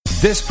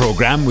This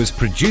programme was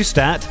produced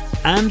at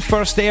and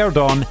first aired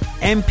on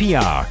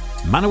MPR,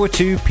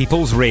 Manawatu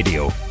People's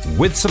Radio,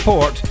 with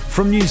support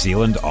from New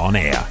Zealand On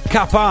Air.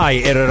 Ka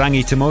pai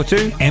Irarangi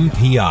Tamotu,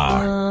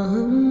 MPR.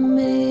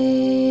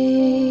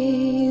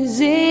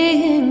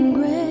 Amazing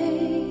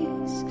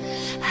grace,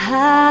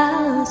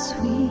 how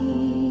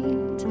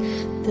sweet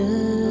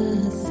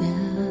the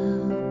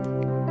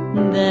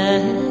sound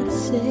that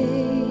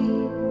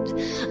saved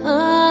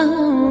a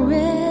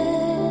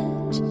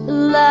wretch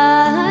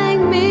like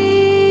me.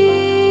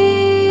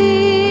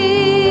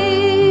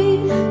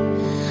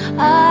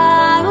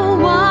 I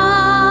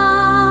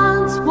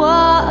once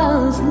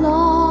was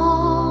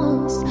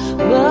lost,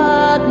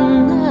 but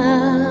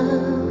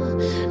now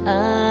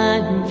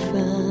I'm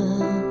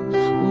found.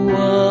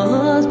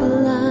 Was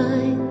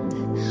blind,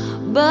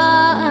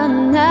 but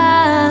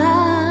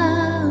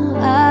now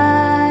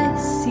I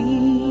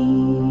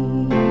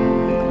see.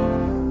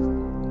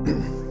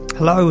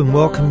 Hello and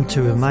welcome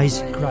to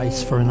Amazing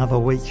Grace for another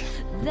week.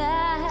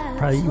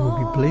 Pray you will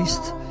be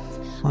blessed.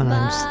 My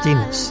name's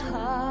Dennis.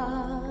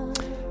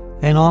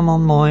 And I'm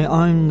on my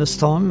own this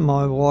time.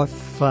 My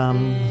wife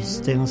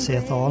is down in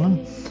South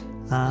Island,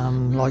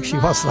 like she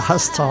was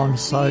last time.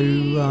 So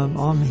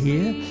I'm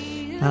here.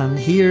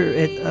 Here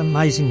at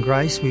Amazing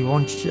Grace, we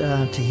want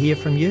to hear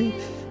from you.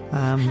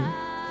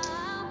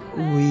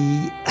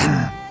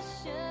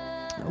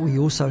 We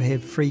also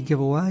have free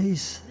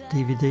giveaways,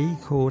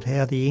 DVD called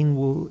How the End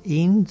Will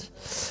End,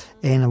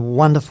 and a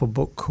wonderful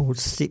book called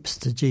Steps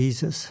to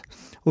Jesus.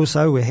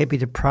 Also, we're happy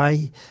to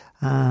pray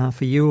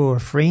for you or a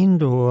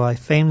friend or a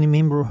family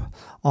member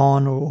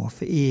on or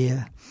off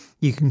air.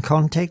 You can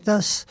contact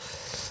us.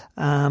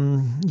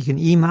 You can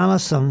email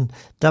us on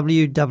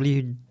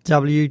www.mpr.nz,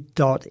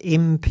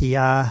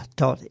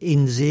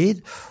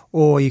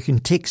 or you can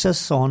text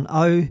us on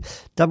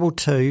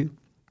 022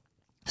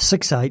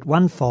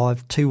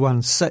 6815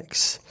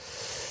 216.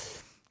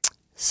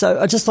 So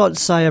I'd just like to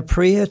say a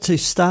prayer to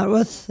start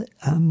with.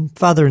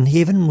 Father in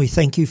heaven, we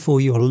thank you for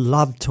your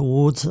love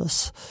towards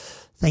us.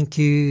 Thank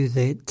you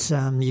that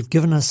you've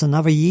given us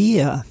another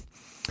year.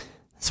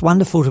 It's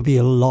wonderful to be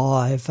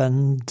alive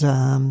and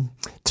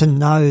to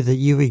know that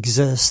you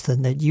exist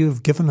and that you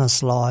have given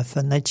us life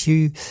and that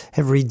you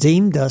have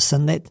redeemed us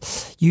and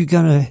that you're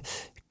going to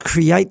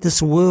create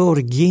this world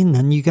again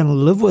and you're going to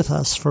live with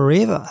us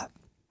forever.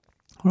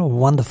 What a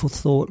wonderful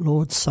thought,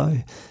 Lord. So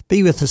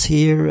be with us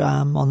here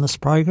on this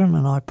program,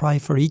 and I pray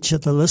for each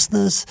of the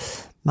listeners.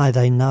 May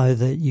they know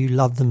that you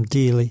love them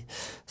dearly.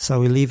 So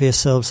we leave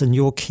ourselves in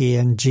your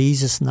care in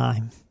Jesus'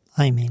 name.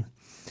 Amen.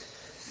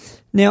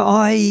 Now,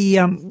 I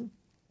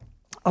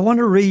want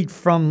to read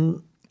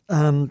from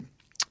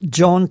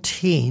John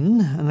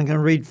 10, and I'm going to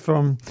read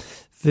from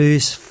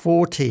verse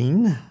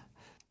 14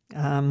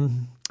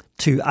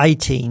 to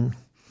 18.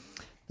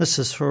 This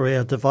is for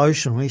our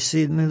devotion. We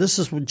said, now this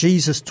is what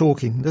Jesus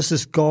talking. This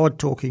is God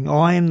talking.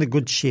 I am the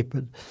good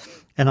shepherd,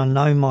 and I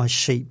know my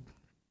sheep,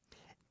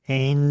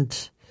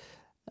 and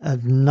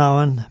am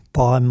known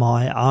by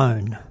my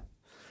own.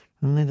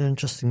 Isn't that an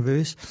interesting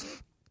verse?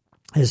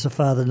 As the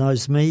Father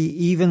knows me,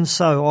 even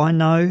so I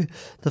know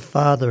the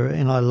Father,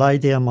 and I lay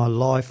down my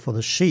life for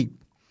the sheep.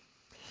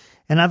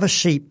 And other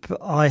sheep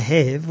I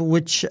have,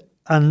 which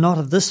are not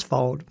of this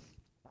fold,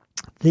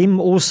 them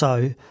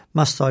also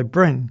must I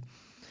bring.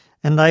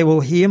 And they will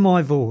hear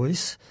my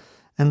voice,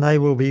 and they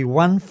will be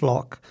one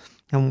flock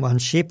and one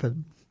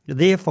shepherd.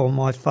 Therefore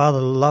my Father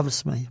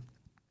loves me,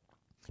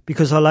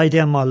 because I lay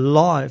down my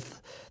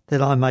life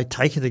that I may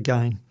take it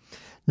again.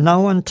 No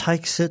one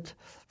takes it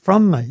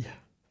from me,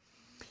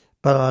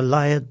 but I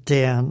lay it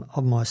down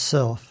of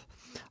myself.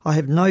 I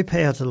have no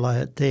power to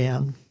lay it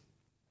down.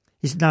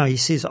 He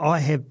says, I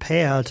have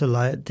power to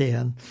lay it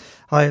down.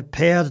 I have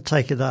power to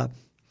take it up.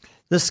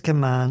 This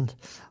command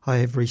I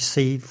have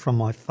received from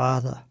my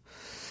Father.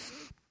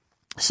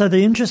 So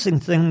the interesting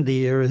thing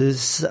there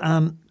is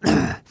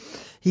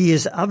he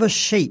has other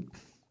sheep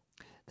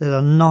that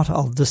are not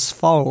of this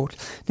fold.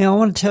 Now I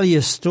want to tell you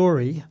a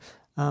story,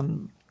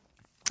 and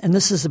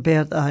this is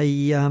about a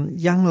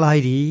young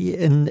lady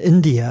in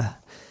India.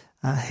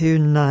 Her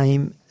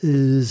name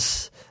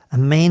is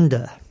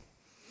Amanda.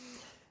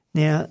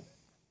 Now,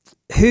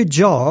 her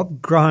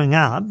job growing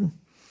up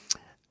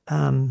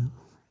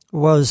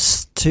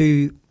was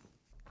to,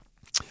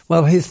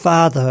 her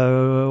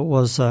father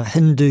was a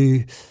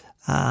Hindu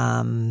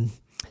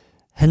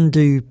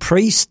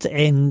priest,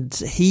 and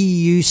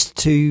he used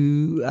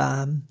to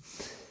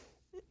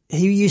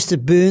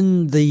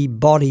burn the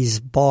bodies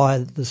by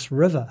this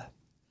river.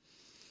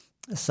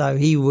 So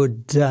he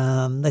would,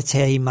 that's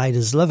how he made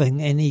his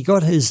living. And he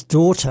got his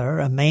daughter,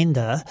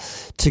 Amanda,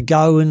 to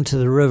go into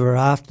the river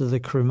after the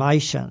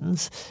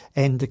cremations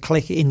and to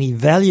collect any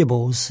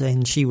valuables,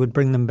 and she would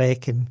bring them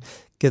back and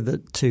give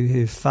it to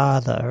her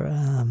father.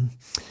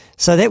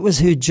 So that was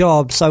her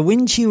job. So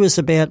when she was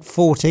about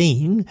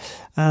 14,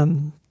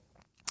 in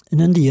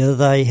India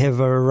they have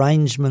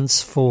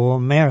arrangements for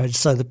marriage.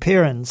 So the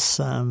parents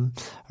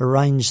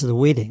arrange the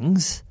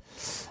weddings.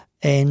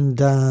 And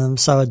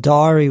so a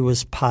dowry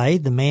was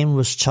paid. The man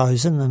was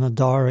chosen, and a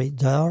dowry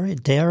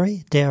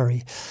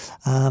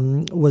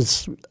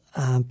was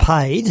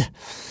paid.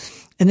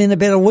 And then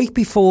about a week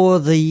before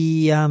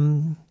the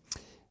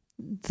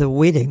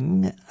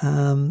wedding,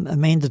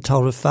 Amanda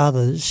told her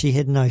father that she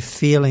had no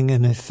feeling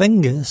in her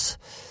fingers.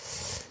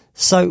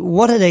 So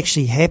what had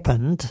actually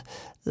happened,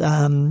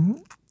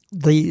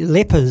 the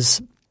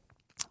lepers,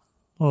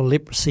 or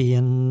leprosy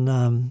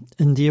in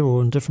India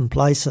or in different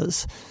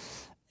places,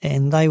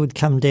 and they would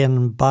come down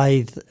and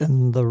bathe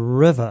in the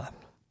river,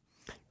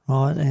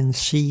 right? And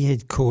she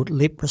had caught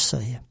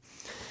leprosy.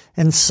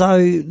 And so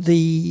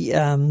the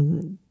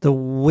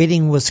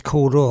wedding was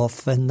called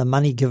off, and the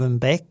money given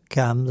back,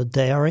 the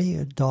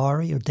dowry,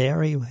 however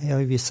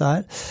you say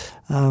it,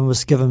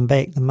 was given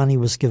back. The money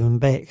was given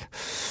back.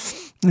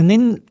 And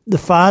then the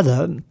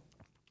father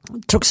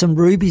took some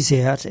rubies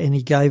out and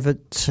he gave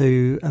it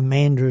to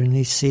Amanda, and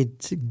he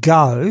said,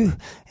 go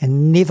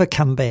and never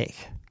come back.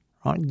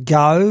 Right?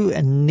 Go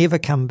and never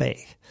come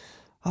back.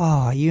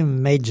 Oh, you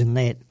imagine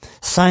that,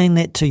 saying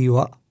that to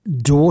your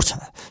daughter.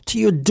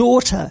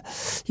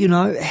 You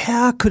know,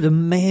 how could a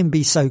man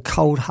be so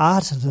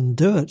cold-hearted and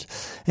do it?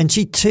 And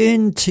she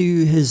turned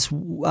to her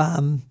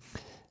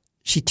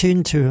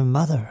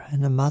mother,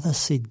 and her mother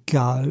said,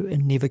 go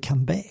and never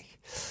come back.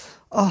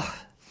 Oh,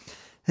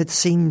 it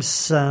seems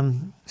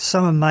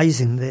so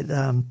amazing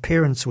that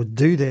parents would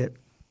do that.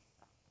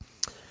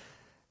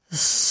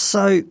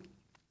 So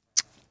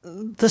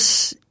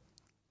this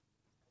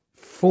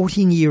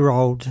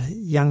 14-year-old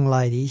young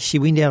lady, she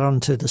went out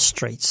onto the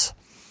streets,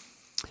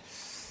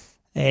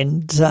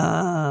 and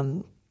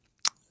her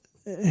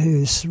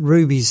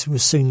rubies were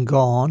soon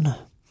gone,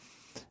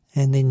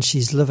 and then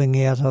she's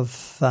living out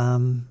of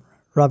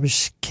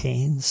rubbish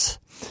cans.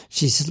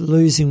 She's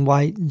losing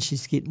weight and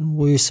she's getting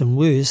worse and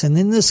worse. And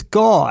then this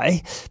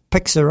guy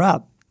picks her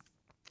up,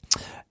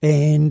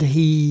 and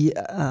he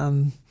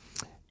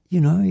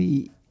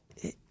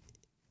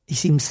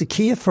seems to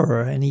care for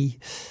her, and he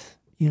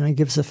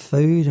gives her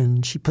food,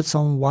 and she puts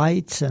on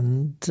weight,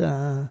 and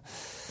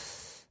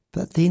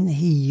but then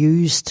he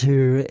used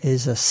her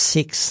as a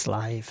sex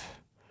slave,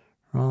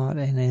 right,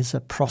 and as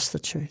a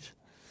prostitute.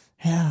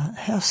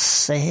 How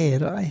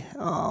sad, eh?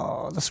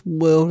 Oh, this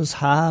world is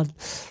hard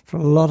for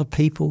a lot of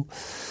people.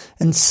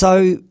 And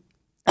so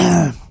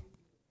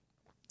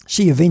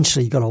she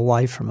eventually got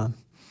away from him,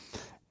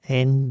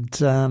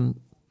 and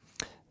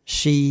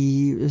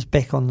she was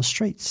back on the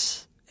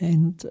streets,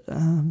 and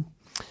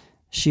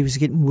she was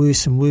getting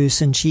worse and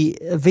worse, and she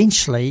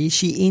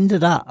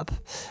ended up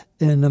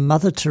in a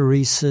Mother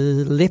Teresa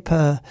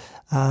leper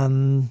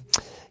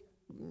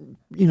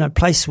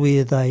place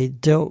where they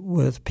dealt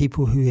with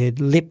people who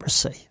had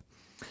leprosy.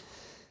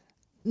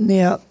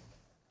 Now,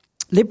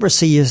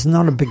 leprosy is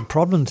not a big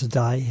problem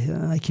today.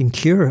 They can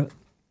cure it,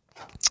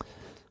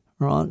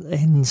 right?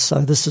 And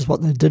so this is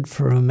what they did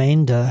for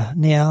Amanda.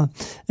 Now,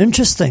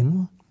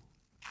 interesting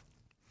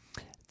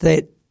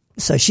that,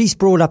 so she's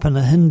brought up in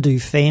a Hindu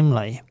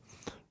family,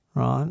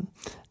 right?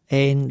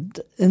 And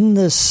in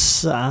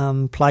this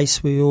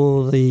place where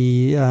all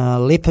the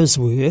lepers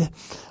were,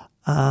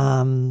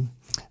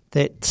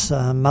 that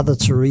Mother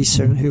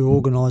Teresa and her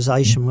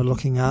organisation were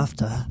looking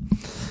after.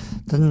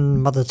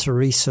 Didn't Mother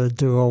Teresa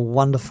do a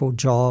wonderful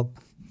job?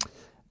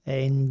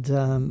 And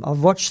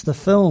I've watched the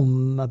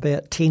film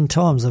about 10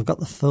 times. I've got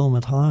the film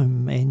at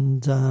home.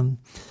 And,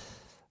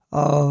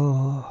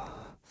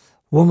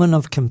 woman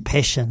of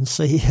compassion.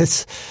 See,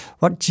 it's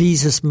what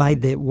Jesus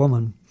made that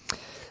woman.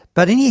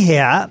 But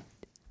anyhow,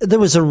 there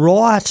was a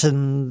riot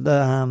in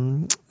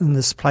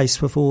this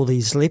place with all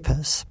these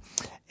lepers.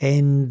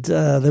 And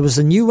there was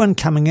a new one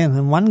coming in,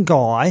 and one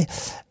guy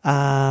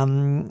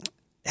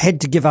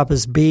had to give up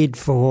his bed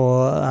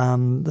for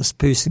this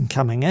person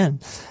coming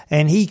in,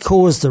 and he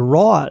caused a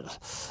riot.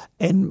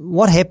 And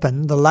what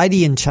happened, the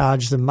lady in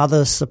charge, the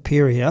Mother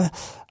Superior,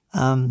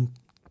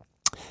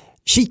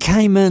 she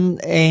came in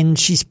and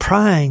she's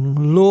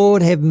praying,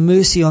 Lord, have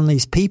mercy on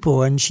these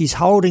people, and she's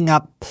holding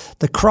up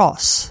the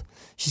cross.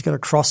 She's got a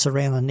cross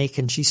around her neck,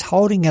 and she's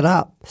holding it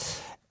up,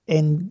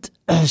 and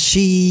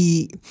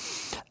she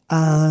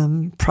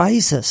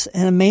praises,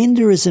 and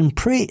Amanda is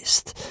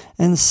impressed.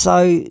 And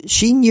so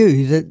she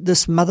knew that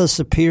this Mother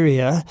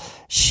Superior,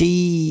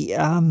 she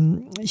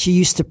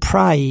used to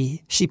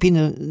pray. She spent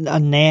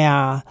an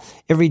hour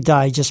every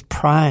day just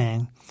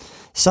praying.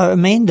 So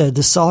Amanda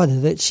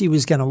decided that she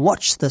was going to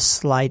watch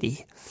this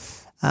lady.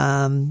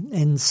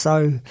 And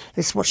so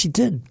that's what she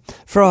did.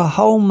 For a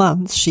whole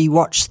month, she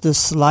watched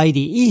this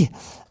lady,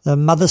 the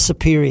Mother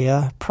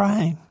Superior,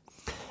 praying.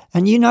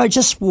 And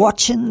just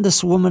watching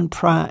this woman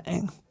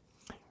praying,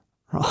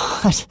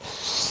 right,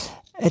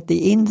 at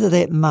the end of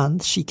that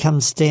month, she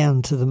comes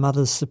down to the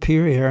Mother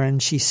Superior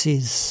and she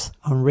says,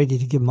 I'm ready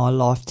to give my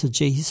life to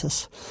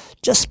Jesus.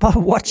 Just by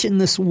watching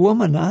this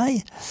woman,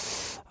 eh?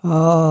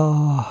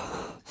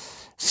 Oh,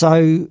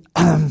 so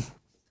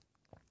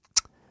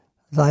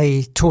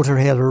they taught her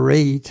how to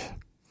read,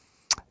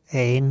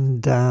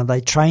 and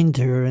they trained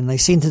her and they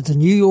sent her to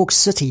New York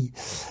City,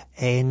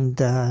 and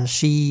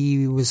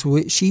she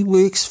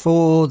works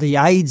for the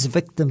AIDS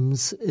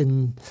victims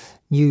in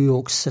New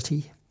York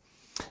City.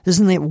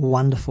 Isn't that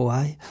wonderful,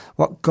 eh?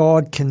 What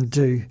God can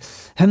do.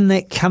 Him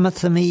that cometh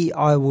to me,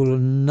 I will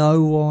in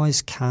no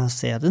wise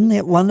cast out. Isn't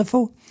that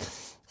wonderful?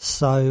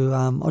 So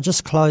I'll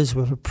just close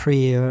with a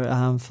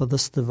prayer for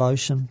this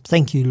devotion.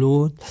 Thank you,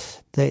 Lord,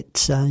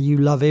 that you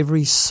love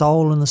every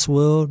soul in this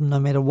world, no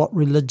matter what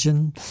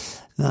religion,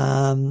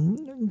 no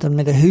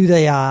matter who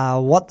they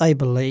are, what they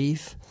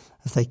believe.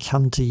 If they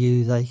come to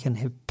you, they can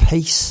have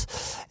peace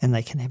and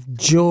they can have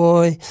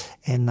joy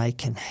and they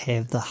can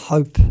have the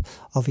hope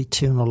of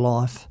eternal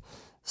life.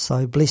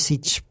 So bless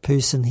each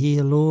person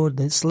here, Lord,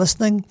 that's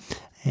listening,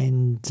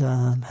 and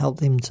help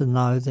them to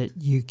know that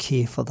you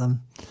care for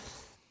them.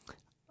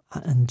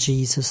 In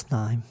Jesus'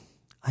 name,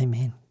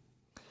 amen.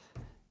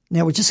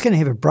 Now we're just going to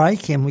have a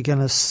break and we're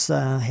going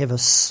to have a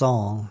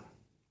song.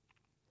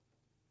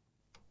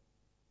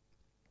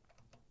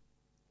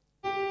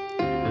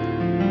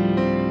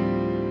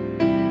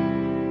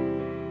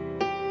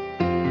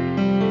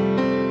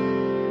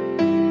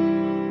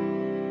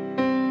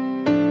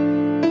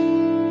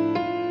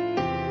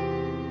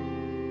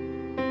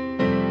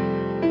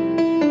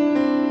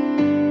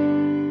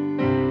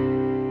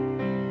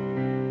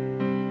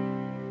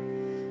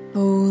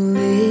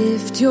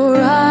 Your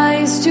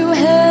eyes to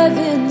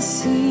heaven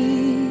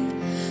see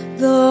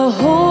the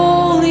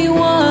Holy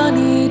One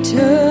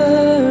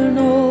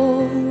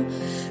eternal.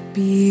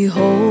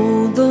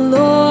 Behold the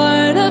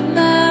Lord of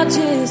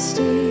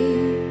majesty,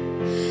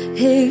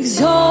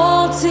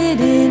 exalted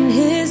in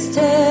his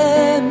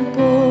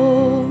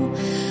temple.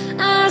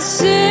 As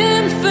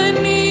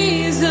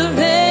symphonies of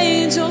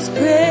angels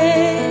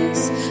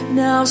praise,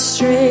 now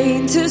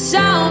strain to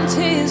sound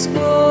his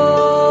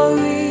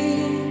glory.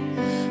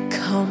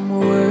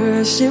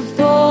 Worship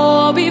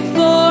fall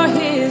before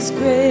his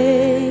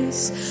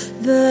grace,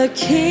 the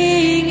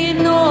King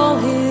in all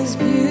his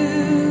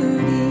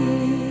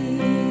beauty.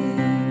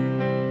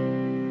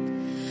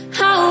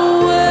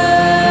 How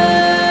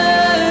worthy,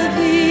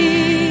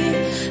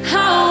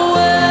 how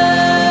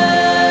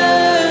worthy,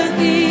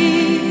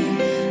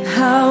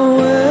 how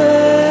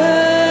worthy,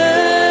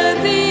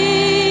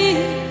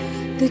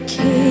 the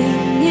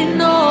King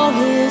in all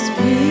his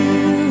beauty.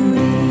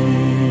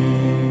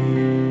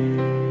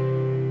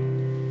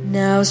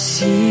 Now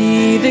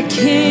see the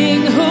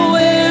King who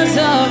wears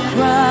a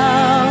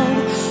crown,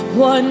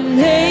 one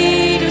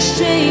made of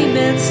shame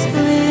and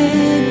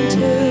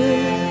splinters,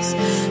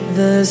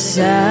 the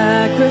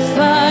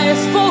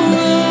sacrifice for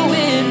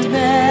ruined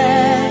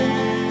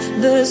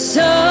man, the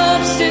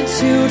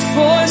substitute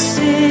for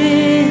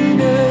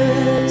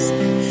sinners.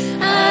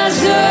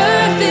 As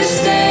earth is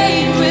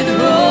stained with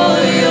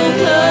royal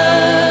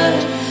blood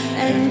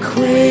and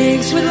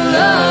quakes with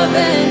love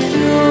and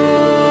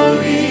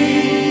fury,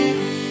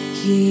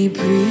 he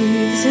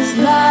breathes his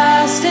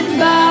last and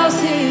bows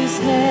his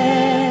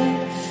head,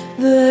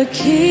 the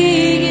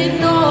King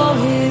in all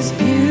his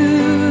beauty.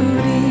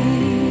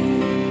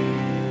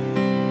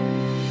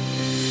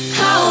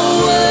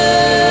 How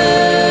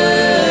worthy,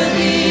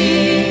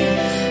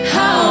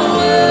 how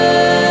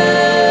worthy,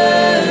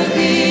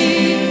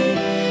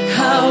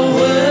 how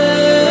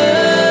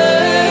worthy,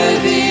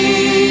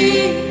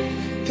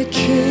 the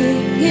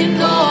King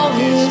in all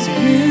his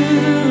beauty.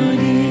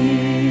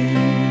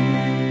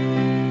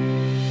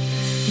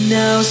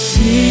 Now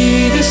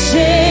see the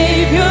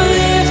Savior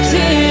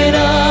lifted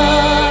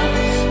up,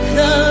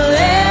 the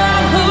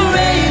Lamb who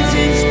reigns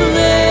in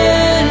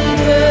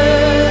splendor,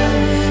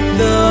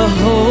 the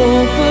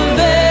hope of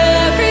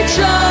every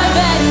tribe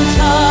and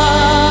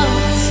tongue.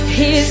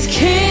 His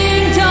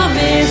kingdom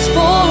is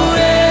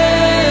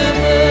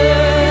forever.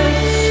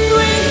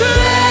 Bring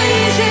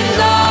praise and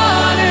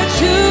honor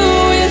to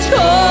his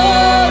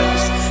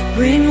cause.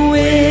 Bring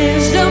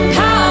wisdom,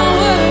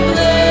 power,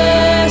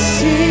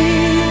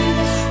 blessing.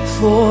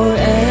 For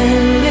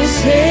endless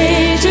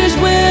ages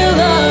will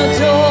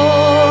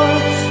adore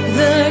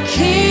the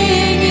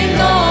King in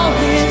all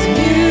his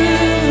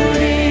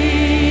beauty.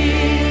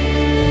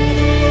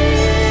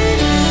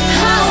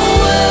 How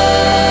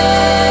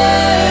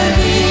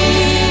worthy,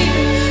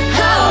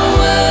 how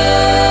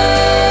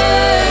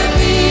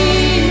worthy,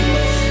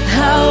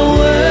 how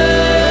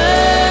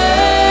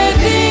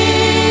worthy,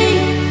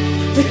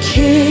 the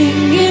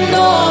King in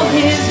all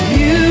his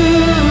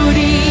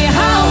beauty.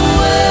 How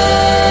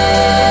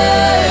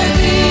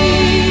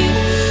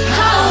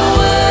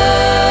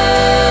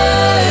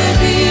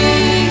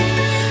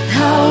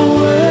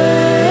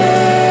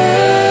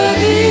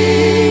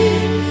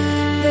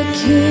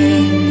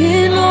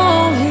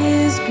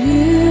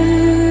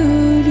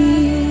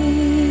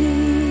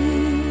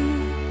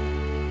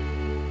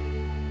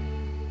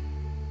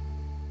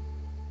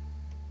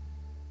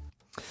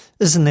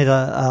Isn't that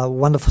a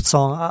wonderful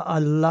song? I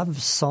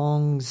love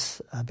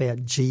songs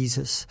about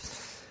Jesus.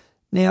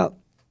 Now,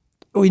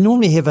 we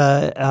normally have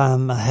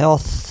a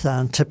health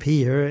tip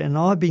here, and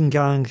I've been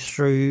going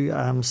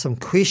through some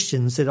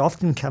questions that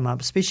often come up,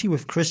 especially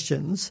with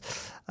Christians,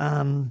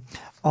 on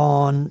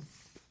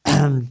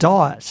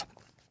diet.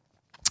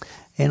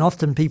 And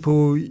often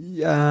people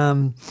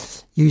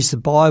use the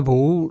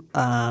Bible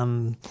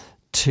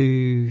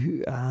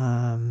to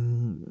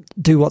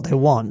do what they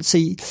want.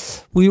 See,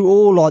 we're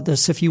all like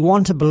this. If you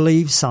want to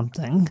believe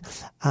something,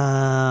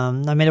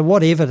 no matter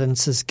what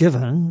evidence is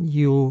given,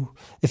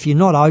 if you're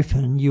not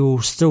open,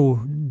 you'll still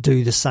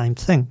do the same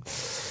thing.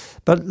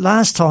 But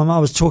last time I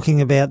was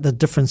talking about the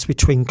difference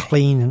between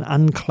clean and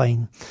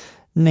unclean.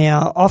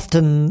 Now,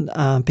 often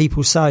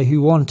people say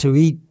who want to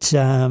eat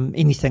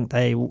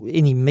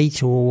any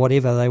meat or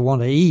whatever they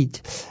want to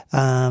eat,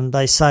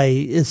 they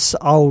say it's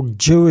old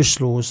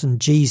Jewish laws,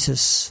 and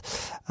Jesus,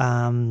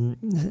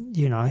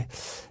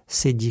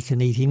 said you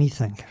can eat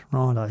anything,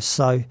 righto.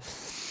 So,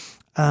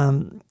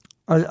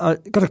 I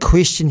got a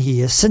question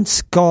here.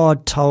 Since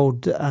God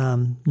told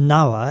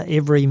Noah,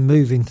 every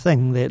moving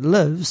thing that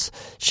lives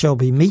shall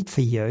be meat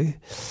for you,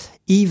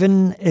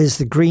 even as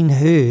the green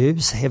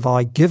herbs have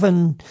I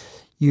given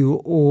you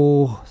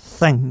all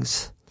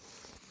things.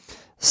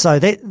 So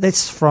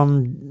that's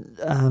from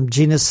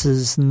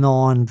Genesis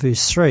 9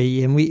 verse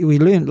 3, and we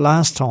learned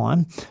last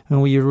time when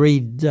we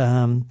read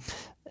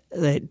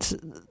that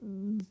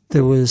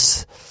there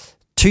was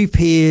 2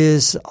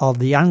 pairs of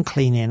the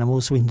unclean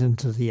animals went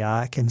into the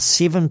ark and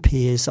 7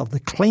 pairs of the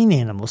clean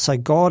animals. So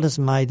God has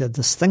made a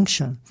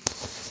distinction.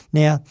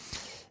 Now,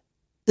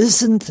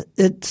 isn't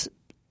it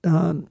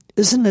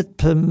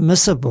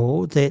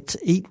permissible that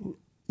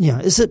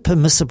is it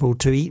permissible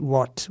to eat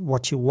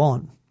what you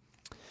want?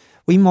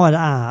 We might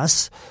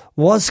ask,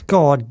 was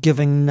God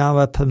giving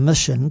Noah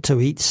permission to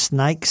eat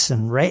snakes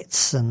and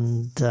rats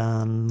and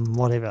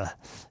whatever?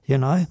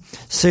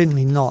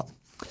 Certainly not.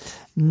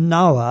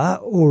 Noah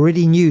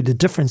already knew the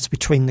difference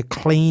between the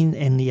clean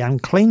and the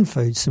unclean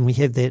foods, and we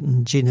have that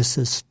in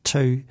Genesis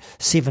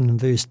 7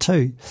 and verse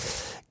 2.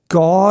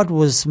 God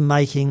was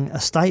making a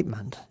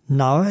statement.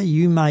 Noah,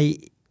 you may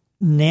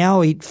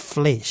now eat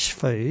flesh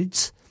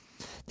foods.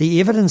 The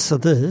evidence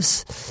of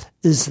this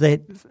is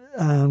that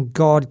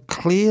God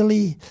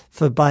clearly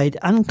forbade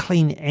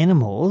unclean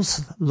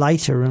animals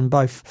later in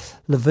both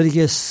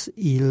Leviticus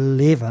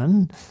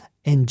 11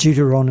 and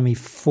Deuteronomy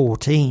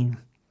 14.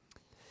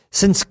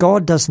 Since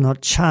God does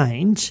not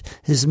change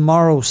his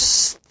moral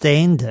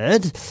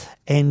standard,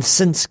 and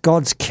since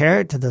God's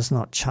character does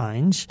not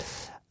change,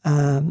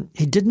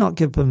 he did not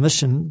give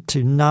permission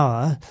to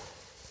Noah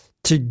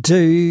to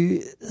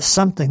do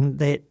something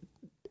that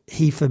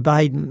he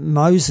forbade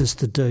Moses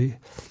to do.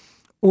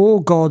 All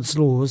God's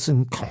laws,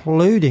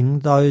 including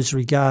those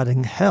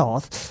regarding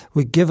health,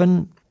 were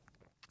given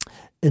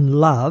in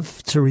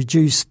love to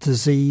reduce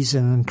disease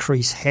and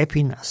increase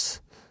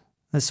happiness.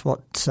 That's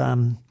what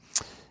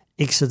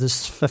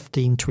Exodus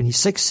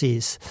 15:26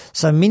 says.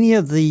 So many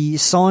of the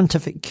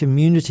scientific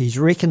communities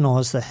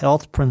recognise the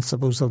health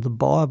principles of the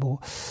Bible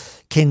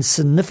can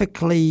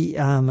significantly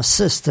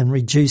assist in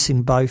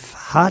reducing both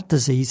heart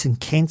disease and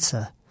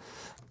cancer.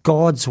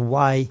 God's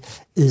way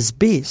is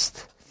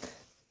best.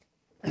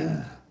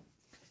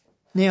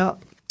 Now,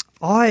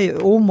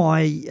 all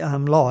my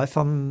life,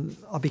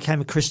 I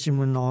became a Christian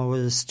when I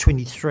was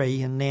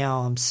 23, and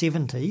now I'm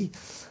 70.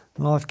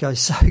 Life goes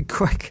so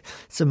quick.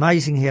 It's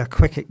amazing how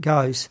quick it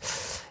goes.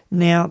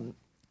 Now,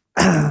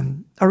 I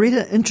read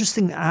an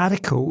interesting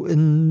article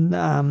in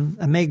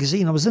a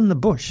magazine. I was in the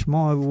bush.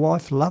 My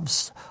wife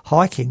loves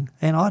hiking,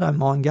 and I don't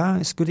mind going.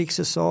 It's good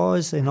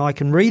exercise, and I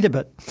can read a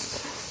bit.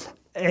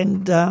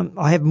 And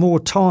I have more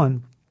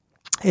time.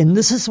 And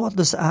this is what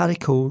this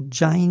article,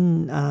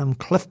 Jane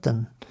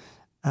Clifton,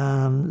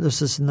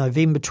 this is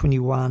November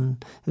 21,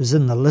 it was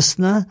in the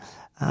Listener,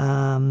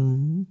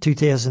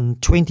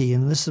 2020,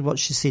 and this is what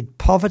she said.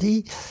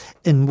 Poverty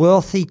in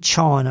wealthy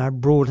China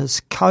brought us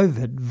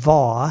COVID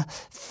via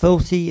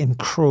filthy and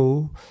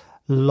cruel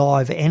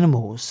live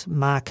animals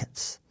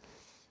markets.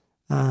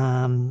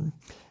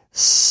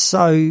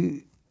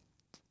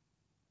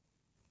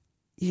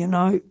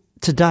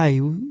 Today,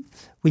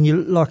 when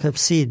you, like I've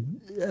said,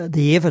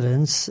 the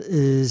evidence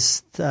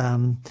is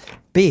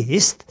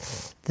best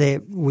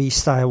that we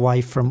stay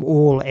away from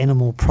all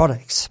animal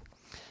products.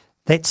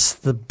 That's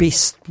the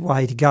best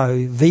way to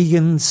go.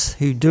 Vegans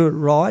who do it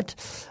right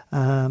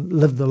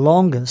live the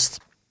longest.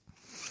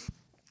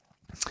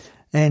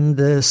 And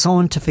the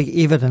scientific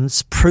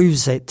evidence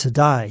proves that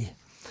today.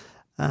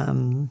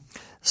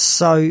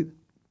 So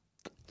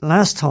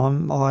last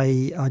time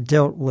I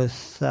dealt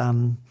with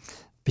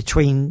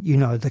between,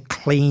 the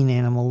clean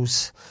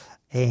animals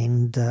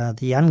and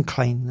the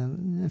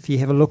unclean. If you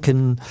have a look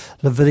in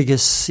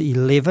Leviticus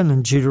 11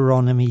 and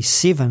Deuteronomy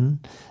 14,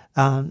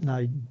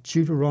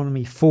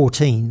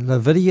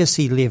 Leviticus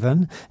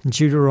 11 and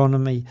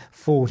Deuteronomy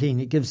 14,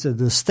 it gives a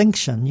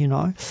distinction,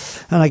 And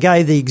I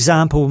gave the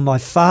example of my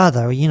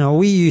father.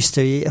 We used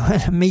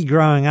to, me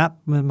growing up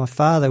with my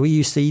father, we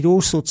used to eat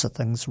all sorts of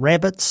things,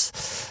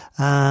 rabbits,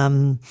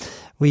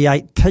 we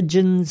ate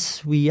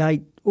pigeons, we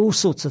ate all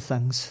sorts of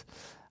things.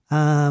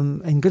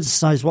 and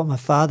goodness knows what my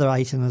father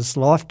ate in his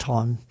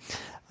lifetime.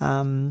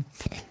 And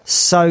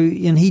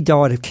he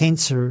died of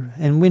cancer.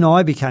 And when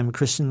I became a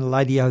Christian, the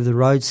lady over the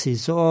road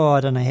says, I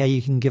don't know how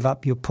you can give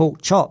up your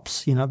pork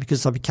chops,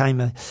 because I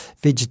became a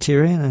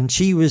vegetarian. And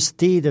she was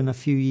dead a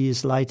few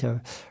years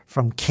later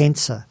from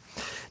cancer.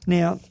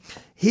 Now,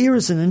 here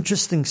is an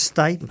interesting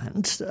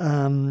statement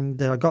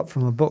that I got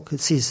from a book.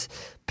 It says,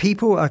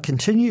 people are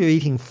continually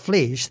eating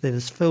flesh that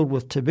is filled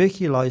with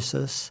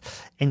tuberculosis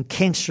and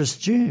cancerous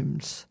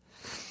germs.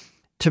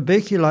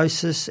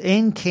 Tuberculosis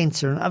and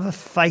cancer and other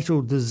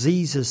fatal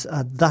diseases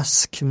are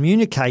thus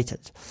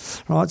communicated,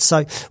 right?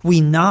 So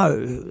we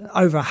know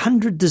over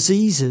 100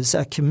 diseases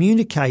are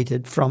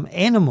communicated from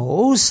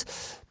animals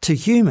to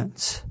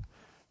humans,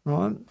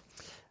 right?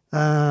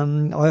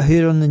 I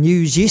heard on the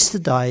news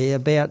yesterday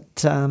about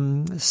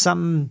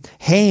some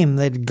ham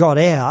that got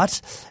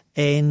out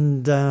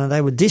and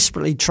they were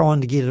desperately trying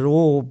to get it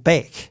all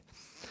back,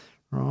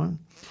 right?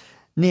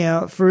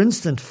 Now, for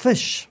instance,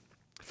 fish.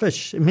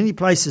 In many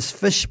places,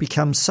 fish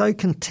become so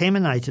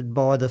contaminated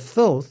by the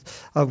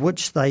filth of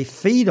which they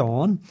feed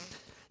on.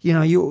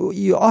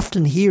 You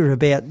often hear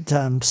about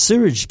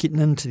sewage getting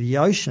into the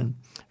ocean,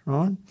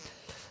 right?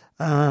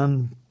 Let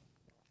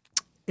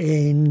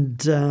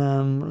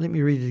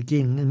me read it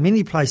again. In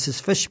many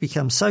places, fish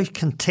become so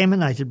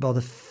contaminated by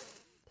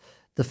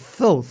the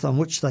filth on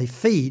which they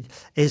feed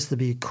as to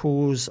be a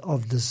cause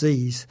of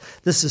disease.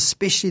 This is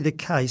especially the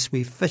case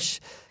where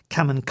fish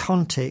come in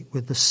contact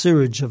with the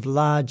sewage of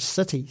large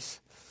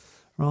cities,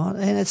 right?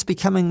 And it's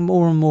becoming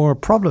more and more a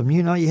problem.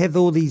 You have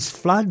all these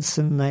floods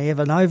and they have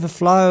an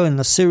overflow and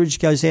the sewage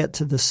goes out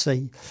to the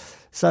sea.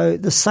 So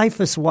the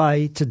safest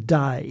way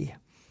today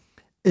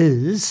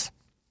is,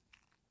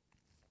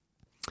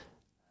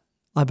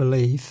 I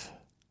believe,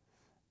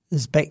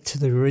 is back to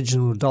the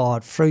original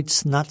diet.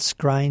 Fruits, nuts,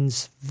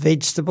 grains,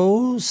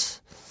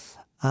 vegetables.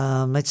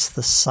 That's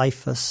the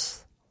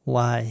safest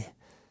way.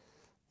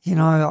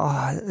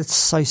 It's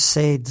so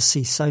sad to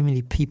see so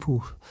many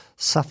people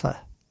suffer.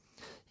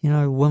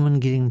 Women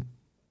getting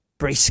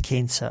breast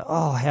cancer.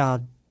 Oh,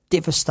 how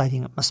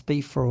devastating it must be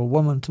for a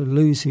woman to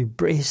lose her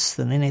breasts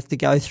and then have to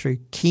go through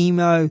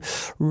chemo,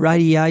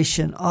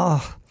 radiation.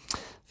 Oh, I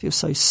feel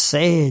so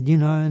sad,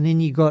 And then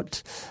you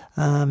got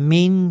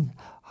men,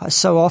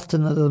 so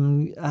often of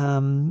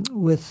them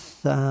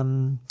with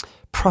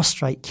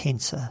prostate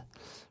cancer.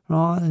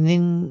 Right, and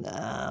then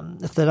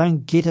if they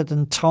don't get it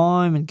in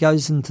time, it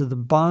goes into the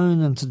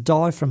bone and to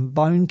die from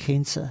bone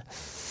cancer.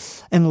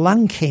 And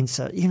lung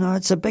cancer,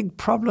 it's a big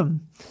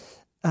problem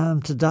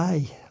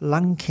today,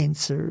 lung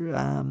cancer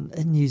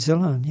in New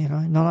Zealand,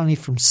 not only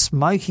from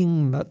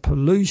smoking, but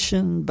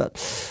pollution, but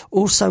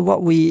also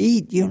what we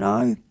eat,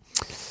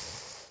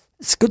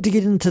 It's good to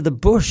get into the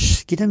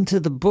bush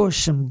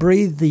and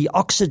breathe the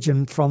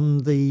oxygen from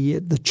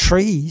the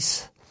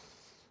trees.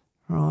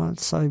 Right,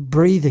 so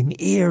breathing,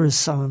 air is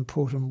so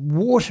important,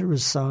 water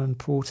is so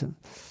important.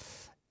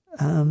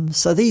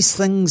 So these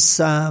things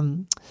are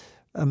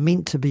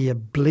meant to be a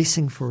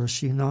blessing for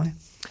us,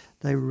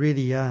 They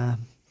really are.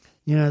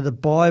 The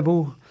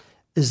Bible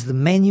is the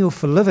manual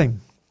for living.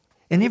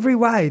 In every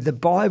way, the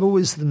Bible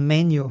is the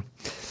manual.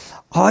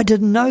 I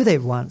didn't know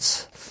that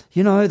once.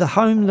 The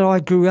home that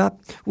I grew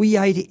up, we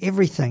ate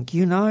everything,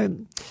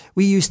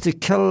 We used to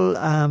kill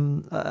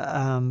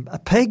a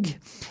pig,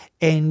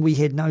 and we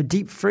had no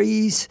deep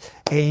freeze,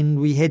 and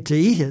we had to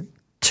eat it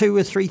 2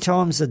 or 3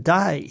 times a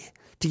day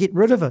to get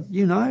rid of it,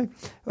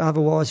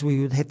 Otherwise,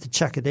 we would have to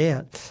chuck it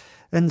out.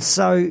 And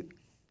so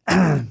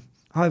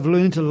I've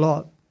learned a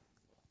lot.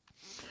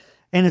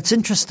 And it's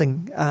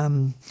interesting,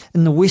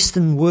 in the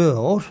Western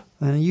world,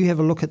 and you have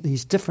a look at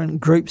these different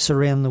groups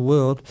around the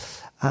world,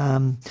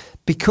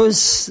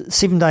 because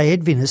Seventh-day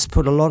Adventists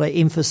put a lot of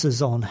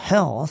emphasis on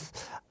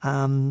health,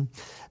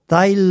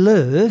 they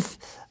live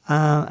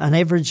an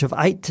average of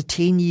 8 to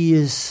 10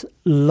 years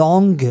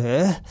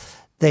longer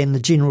than the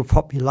general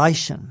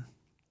population.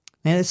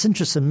 Now, it's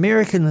interesting.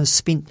 Americans have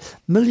spent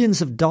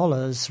millions of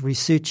dollars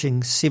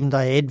researching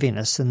Seventh-day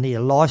Adventists and their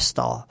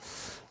lifestyle,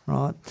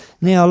 right?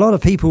 Now, a lot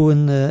of people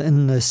in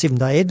the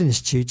Seventh-day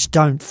Adventist Church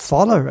don't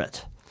follow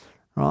it,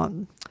 right?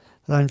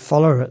 They don't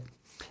follow it.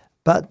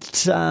 But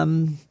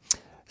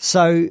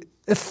so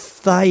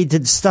if they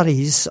did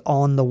studies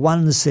on the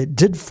ones that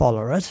did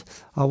follow it,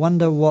 I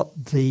wonder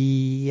what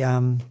the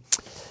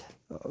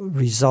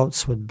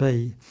results would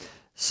be.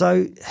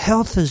 So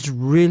health is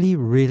really,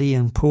 really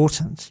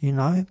important,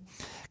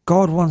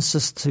 God wants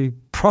us to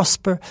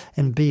prosper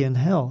and be in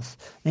health.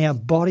 Now, our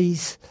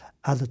bodies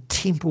are the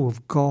temple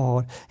of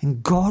God,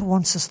 and God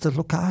wants us to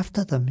look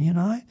after them,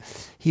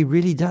 He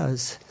really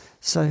does.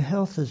 So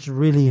health is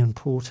really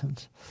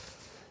important.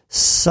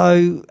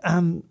 So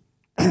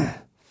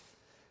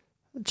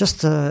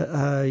just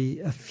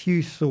a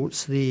few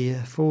thoughts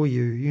there for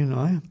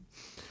you,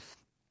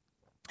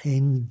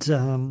 And,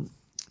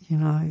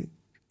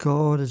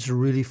 God is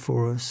really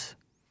for us.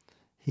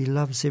 He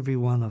loves every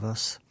one of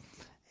us.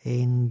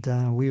 And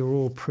we are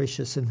all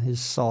precious in His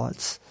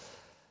sights.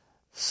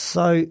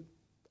 So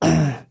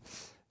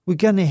we're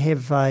going to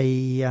have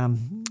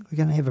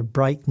a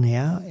break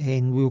now,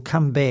 and we'll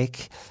come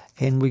back,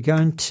 and we're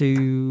going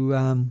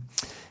to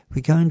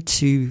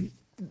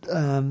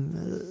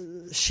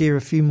share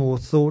a few more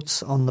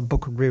thoughts on the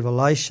Book of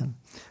Revelation,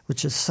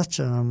 which is such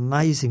an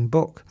amazing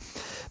book.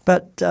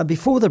 But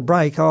before the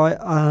break,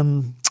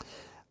 I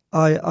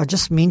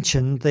just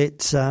mentioned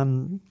that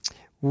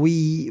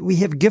we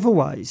have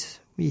giveaways.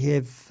 We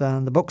have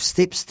the book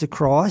Steps to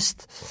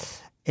Christ,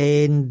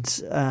 and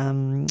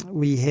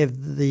we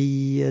have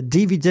the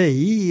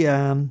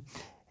DVD,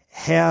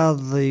 How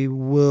the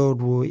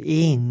World Will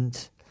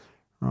End,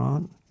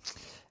 right?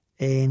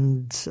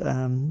 And,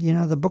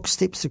 the book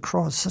Steps to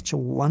Christ, such a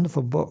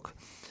wonderful book.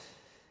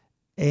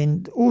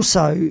 And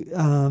also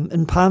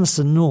in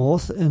Palmerston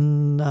North,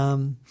 in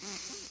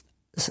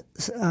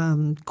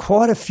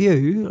quite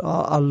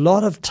a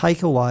lot of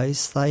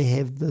takeaways, they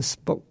have this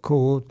book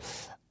called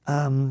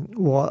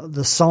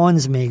the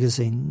Signs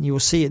magazine. You will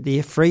see it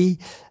there, free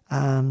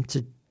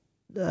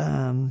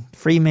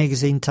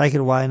magazine, take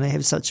it away, and they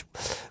have such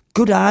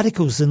good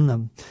articles in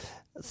them.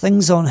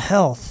 Things on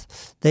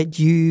health that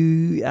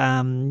you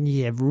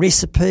have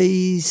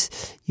recipes,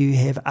 you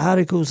have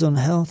articles on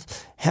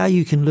health, how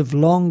you can live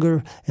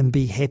longer and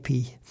be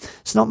happy.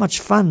 It's not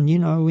much fun,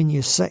 when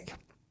you're sick.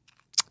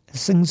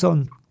 There's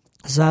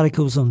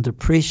articles on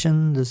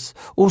depression, there's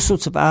all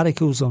sorts of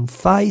articles on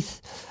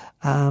faith,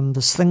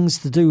 there's things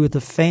to do with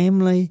the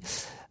family,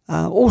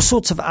 all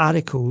sorts of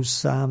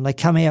articles. They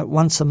come out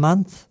once a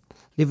month,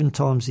 11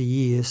 times a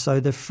year,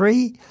 so they're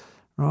free.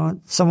 Right,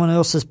 someone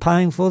else is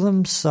paying for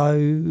them, so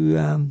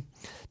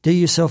do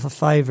yourself a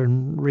favour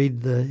and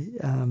read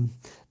the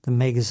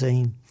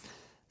magazine.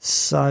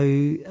 So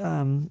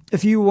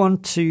if you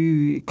want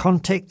to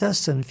contact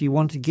us, and if you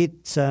want to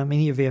get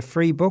any of our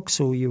free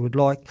books, or you would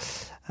like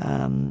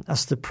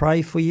us to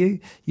pray for you,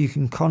 you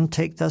can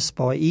contact us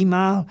by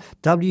email,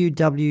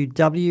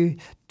 www.mpr.nz,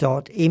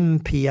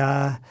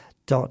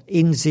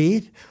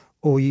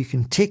 or you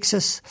can text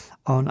us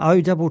on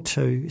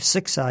 022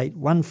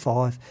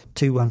 6815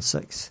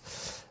 216.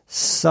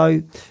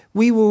 So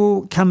we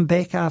will come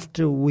back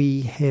after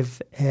we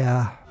have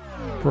our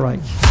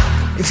break.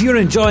 If you're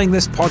enjoying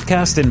this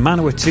podcast in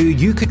Manawatu,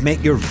 you could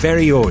make your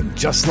very own,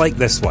 just like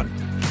this one.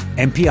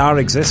 MPR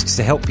exists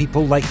to help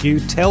people like you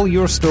tell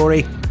your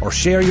story or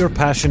share your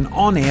passion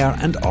on air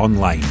and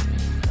online.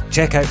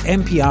 Check out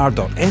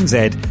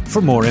mpr.nz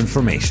for more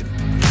information.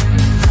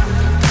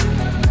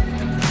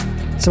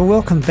 So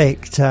welcome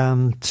back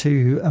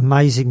to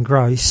Amazing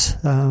Grace,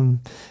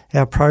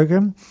 our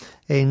program,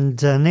 and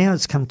now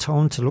it's come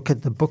time to look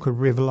at the Book of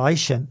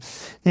Revelation.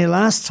 Now,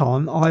 last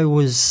time I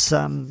was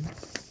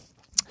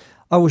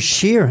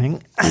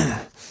sharing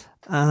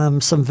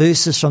some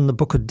verses from the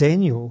Book of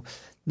Daniel.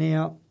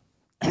 Now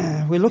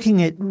we're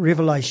looking at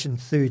Revelation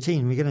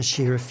 13. We're going to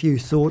share a few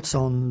thoughts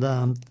on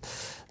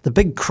the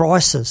big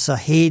crisis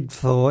ahead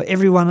for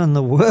everyone in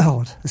the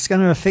world. It's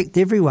going to affect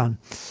everyone,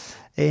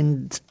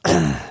 and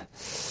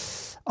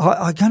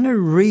I'm going to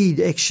read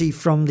actually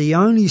from the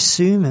only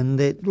sermon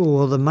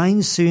the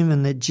main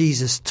sermon that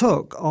Jesus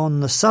took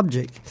on the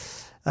subject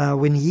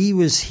when he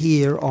was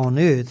here on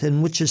earth,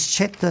 and which is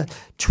chapter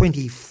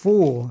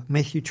 24,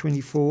 Matthew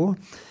 24,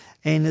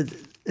 and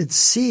it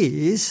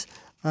says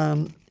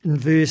in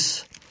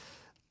verse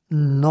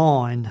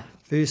 9,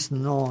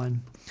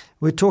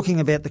 we're talking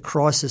about the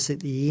crisis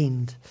at the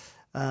end.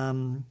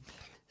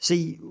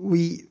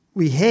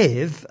 We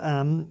have,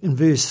 in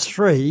verse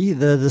 3,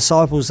 the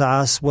disciples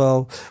ask,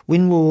 well,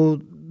 when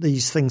will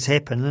these things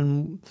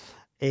happen?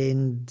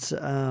 And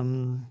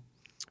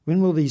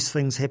when will these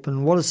things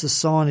happen? What is the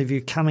sign of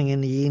you coming in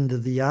the end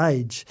of the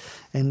age?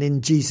 And then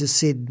Jesus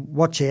said,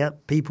 watch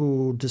out, people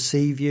will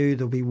deceive you.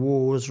 There'll be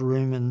wars,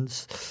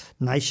 rumors,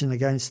 nation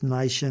against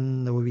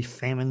nation. There will be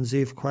famines,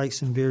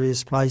 earthquakes in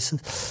various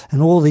places.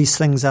 And all these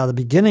things are the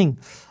beginning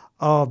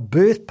of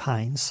birth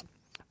pains.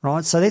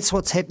 Right, so that's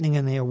what's happening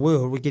in our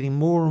world. We're getting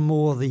more and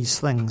more of these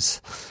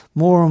things,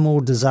 more and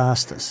more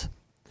disasters.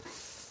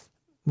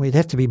 We'd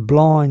have to be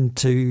blind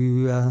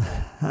to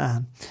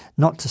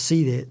not to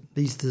see that.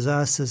 These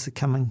disasters are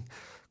coming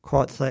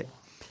quite thick.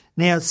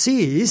 Now it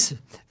says,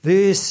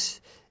 verse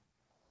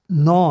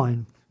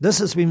 9,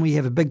 this is when we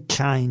have a big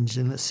change,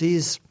 and it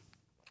says,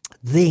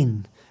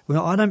 then,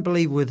 well, I don't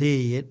believe we're there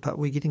yet, but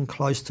we're getting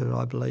close to it,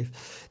 I believe.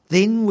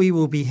 Then we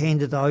will be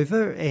handed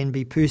over and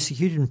be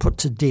persecuted and put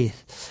to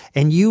death.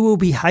 And you will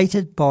be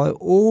hated by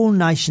all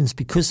nations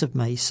because of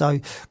me. So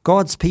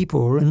God's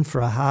people are in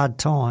for a hard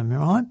time,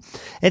 right?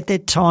 At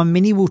that time,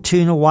 many will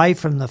turn away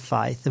from the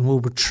faith and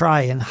will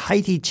betray and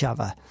hate each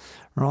other.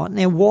 Right.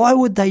 Now, why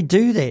would they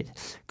do that?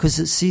 Because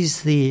it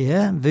says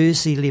there,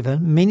 verse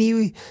 11,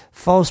 many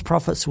false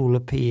prophets will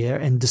appear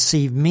and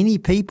deceive many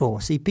people.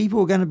 See, people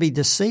are going to be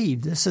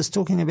deceived. This is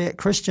talking about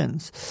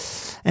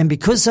Christians. And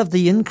because of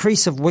the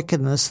increase of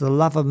wickedness, the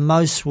love of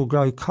most will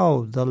grow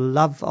cold. The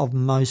love of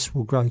most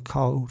will grow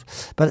cold.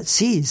 But it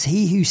says,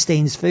 he who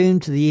stands firm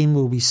to the end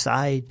will be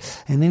saved.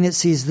 And then it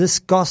says, this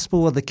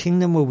gospel of the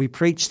kingdom will be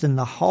preached in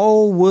the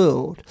whole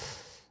world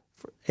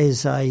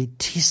as a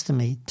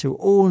testimony to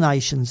all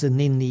nations, and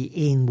then the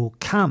end will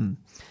come,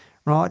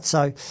 right?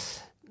 So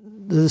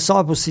the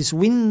disciple says,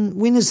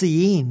 when is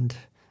the end?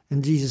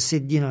 And Jesus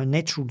said,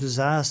 natural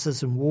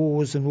disasters and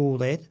wars and all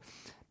that.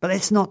 But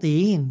that's not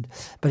the end.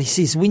 But he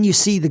says, when you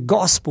see the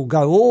gospel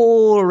go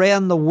all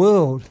around the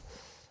world,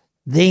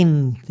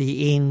 then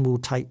the end will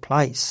take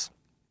place.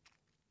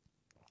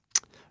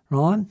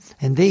 Right?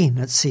 And then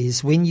it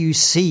says, when you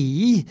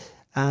see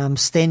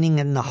standing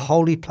in the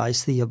holy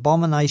place, the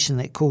abomination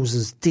that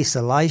causes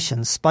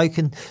desolation,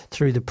 spoken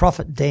through the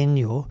prophet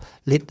Daniel,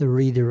 let the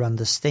reader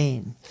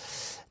understand.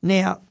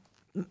 Now,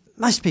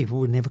 most people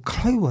wouldn't have a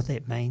clue what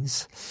that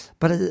means.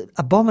 But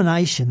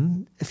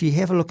abomination, if you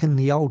have a look in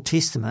the Old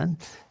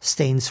Testament,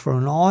 stands for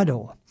an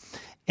idol.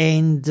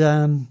 And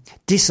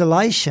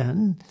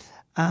desolation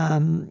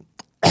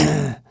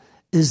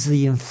is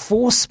the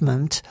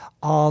enforcement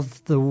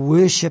of the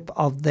worship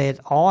of that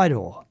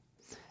idol.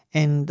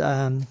 And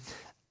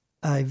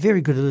a very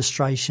good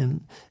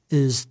illustration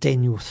is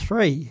Daniel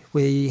 3,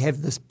 where you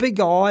have this big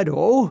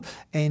idol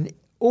and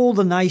all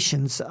the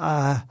nations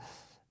are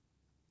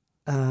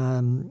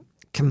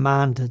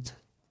commanded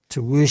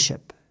to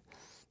worship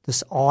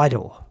this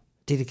idol,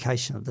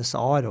 dedication of this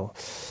idol.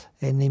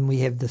 And then we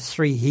have the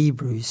three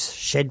Hebrews,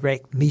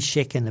 Shadrach,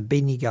 Meshach and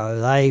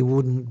Abednego. They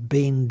wouldn't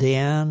bend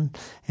down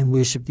and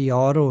worship the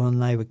idol,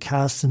 and they were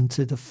cast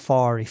into the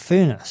fiery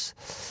furnace.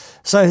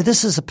 So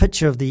this is a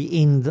picture of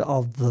the end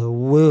of the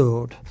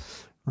world,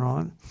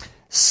 right?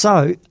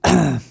 So,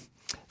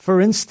 for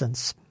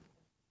instance,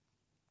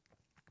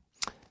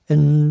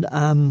 in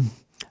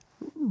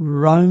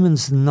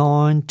Romans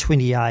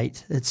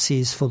 9:28, it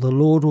says, "For the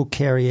Lord will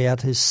carry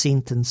out his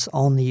sentence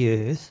on the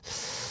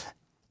earth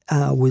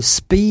with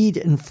speed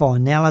and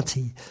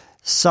finality."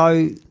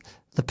 So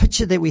the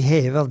picture that we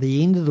have of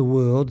the end of the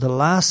world, the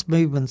last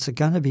movements are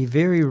going to be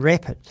very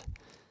rapid.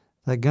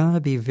 They're going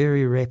to be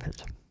very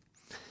rapid.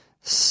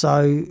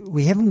 So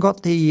we haven't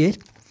got there yet,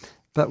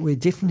 but we're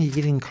definitely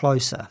getting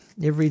closer.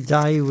 Every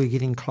day we're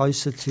getting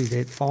closer to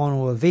that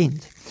final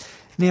event.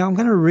 Now I'm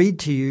going to read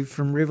to you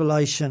from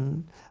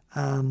Revelation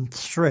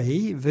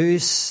 3,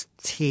 verse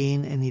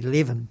 10 and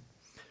 11,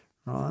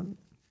 right?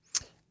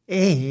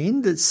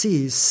 And it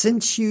says,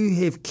 "Since you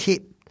have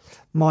kept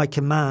my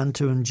command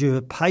to endure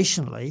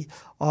patiently,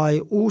 I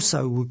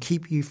also will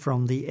keep you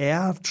from the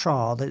hour of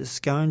trial that is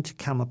going to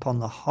come upon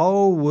the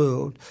whole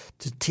world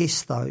to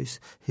test those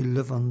who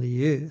live on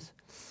the earth."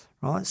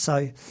 Right?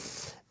 So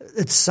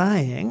it's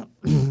saying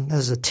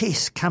there's a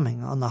test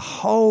coming on the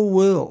whole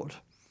world,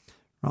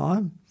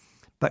 right?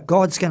 But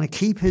God's going to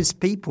keep his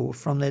people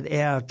from that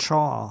hour of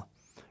trial,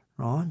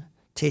 right?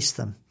 Test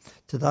them,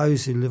 to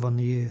those who live on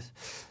the earth.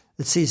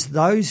 It says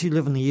those who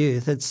live on the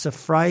earth. It's a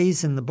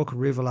phrase in the book of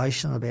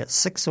Revelation about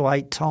 6 or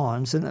 8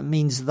 times, and it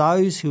means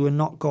those who are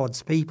not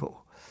God's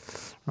people,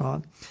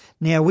 right?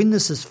 Now, when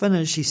this is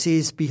finished, he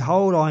says,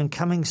 "Behold, I am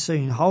coming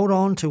soon. Hold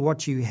on to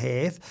what you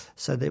have,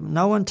 so that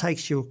no one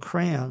takes your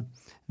crown."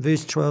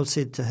 Verse 12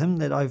 said, "To him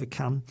that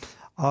overcome,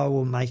 I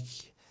will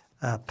make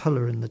a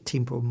pillar in the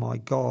temple of my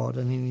God."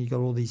 And then you got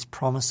all these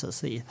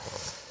promises there.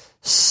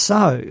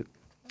 So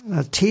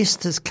a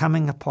test is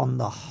coming upon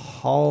the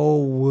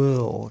whole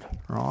world,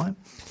 right?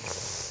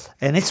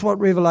 And that's what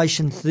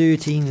Revelation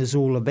 13 is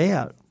all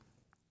about.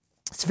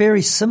 It's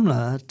very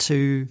similar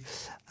to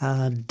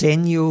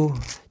Daniel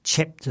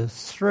chapter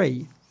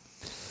 3.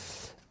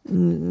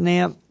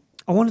 Now,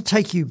 I want to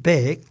take you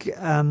back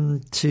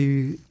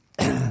to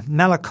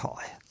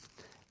Malachi.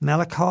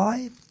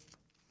 Malachi.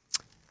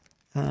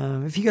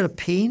 If you got a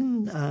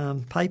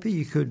pen, paper,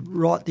 you could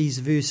write these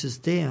verses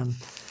down.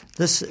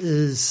 This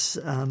is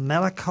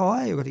Malachi.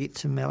 I've got to get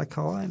to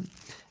Malachi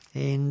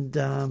and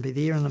be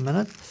there in a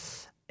minute.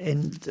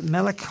 And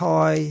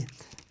Malachi,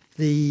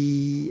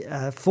 the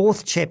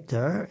 4th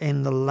chapter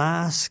and the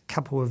last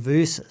couple of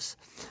verses.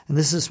 And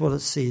this is what it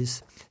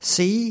says.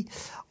 "See,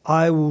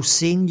 I will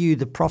send you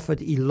the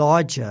prophet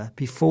Elijah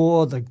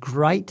before the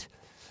great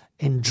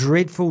and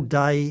dreadful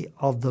day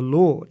of the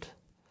Lord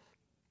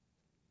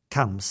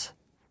comes."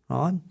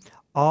 Right?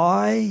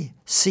 I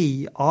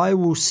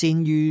will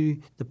send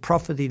you the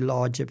prophet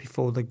Elijah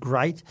before the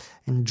great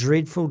and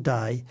dreadful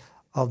day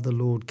of the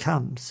Lord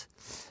comes.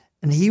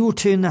 And he will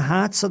turn the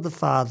hearts of the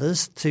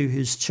fathers to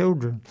his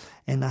children,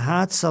 and the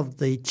hearts of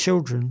the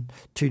children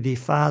to their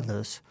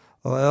fathers,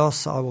 or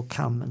else I will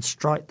come and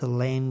strike the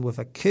land with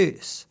a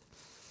curse.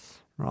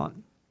 Right?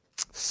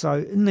 So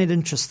isn't that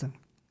interesting?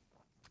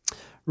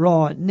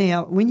 Right,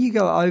 now when you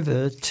go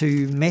over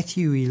to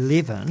Matthew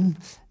 11,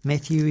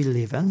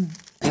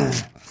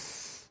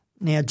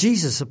 now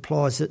Jesus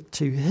applies it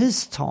to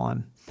his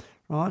time,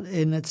 right?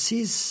 And it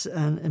says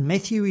in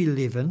Matthew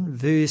 11,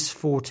 verse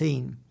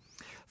 14,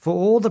 "For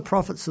all the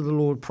prophets of the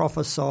Lord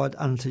prophesied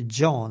unto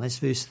John," that's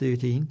verse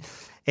 13,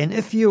 "and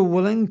if you're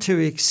willing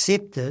to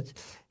accept it,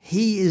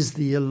 he is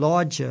the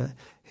Elijah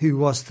who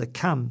was to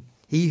come.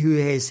 He who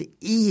has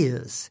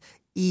ears,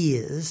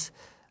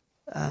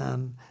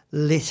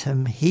 let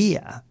him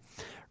hear."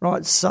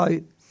 Right,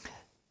 so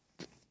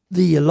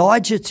the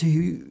Elijah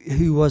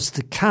who was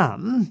to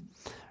come,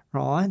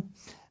 right?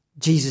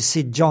 Jesus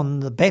said John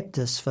the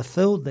Baptist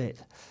fulfilled that.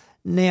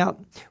 Now,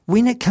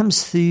 when it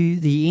comes to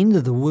the end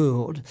of the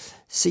world,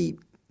 see,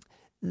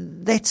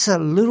 that's a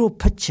little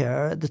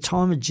picture at the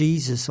time of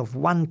Jesus of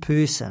one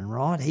person,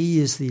 right? He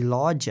is the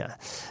Elijah.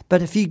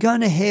 But if you're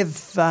going to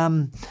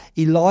have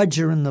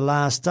Elijah in the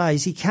last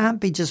days, he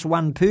can't be just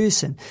one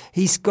person.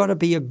 He's got to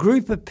be a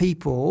group of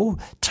people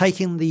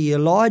taking the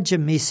Elijah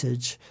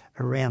message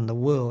around the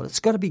world. It's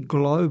got to be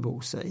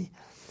global, see?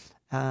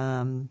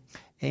 And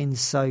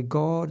so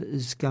God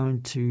is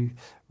going to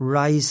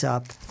raise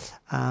up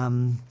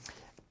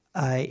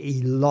a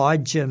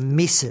Elijah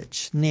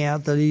message. Now,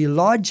 the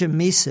Elijah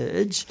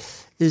message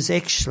is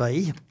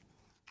actually,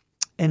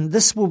 and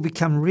this will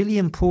become really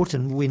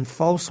important when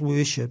false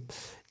worship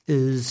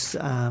is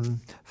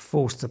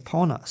forced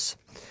upon us.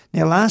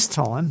 Now, last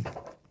time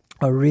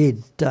I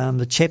read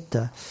the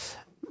chapter,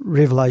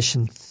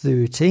 Revelation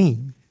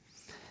 13.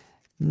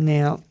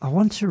 Now, I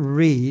want to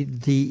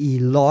read the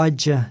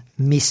Elijah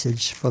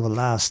message for the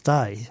last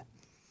day.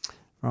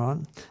 Right?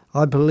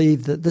 I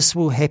believe that this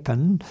will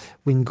happen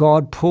when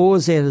God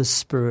pours out His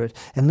Spirit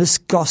and this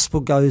gospel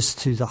goes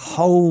to the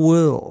whole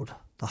world,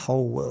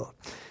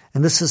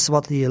 And this is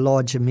what the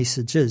Elijah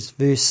message is,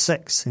 verse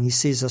 6. And he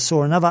says, I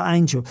saw another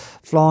angel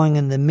flying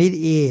in the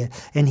mid-air,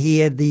 and he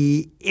had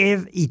the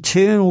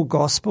eternal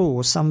gospel,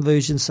 or some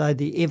versions say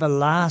the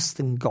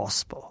everlasting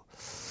gospel,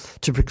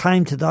 to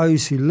proclaim to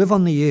those who live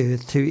on the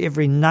earth, to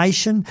every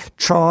nation,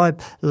 tribe,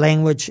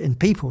 language, and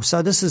people.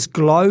 So this is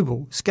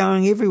global. It's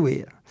going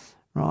everywhere.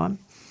 Right?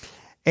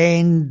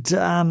 And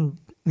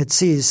it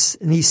says,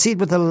 and he said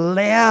with a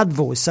loud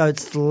voice, so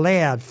it's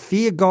loud,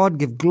 fear God,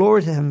 give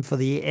glory to Him, for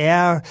the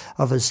hour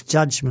of His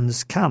judgment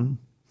has come.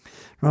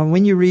 Right?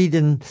 When you read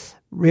in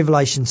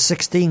Revelation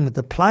 16 that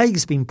the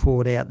plague's been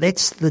poured out,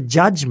 that's the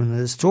judgment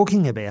that it's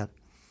talking about.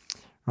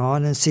 Right?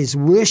 And it says,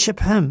 worship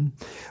Him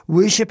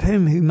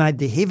who made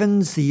the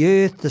heavens, the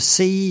earth, the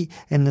sea,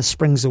 and the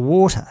springs of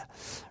water.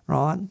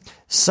 Right?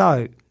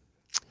 So,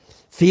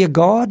 fear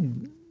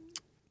God,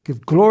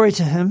 give glory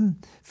to Him,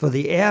 for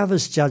the hour of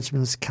His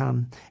judgment has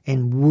come,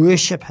 and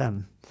worship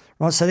Him.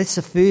 Right, so that's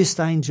the first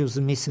angel's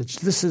message.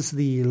 This is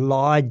the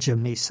Elijah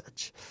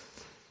message.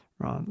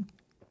 Right.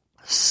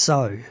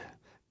 So,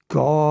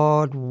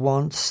 God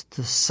wants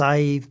to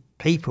save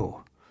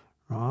people.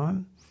 Right.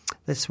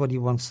 That's what He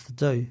wants to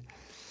do.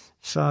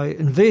 So,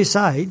 in verse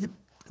 8,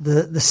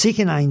 the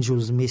second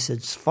angel's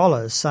message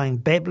follows, saying,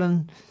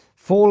 Babylon,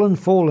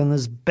 fallen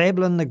is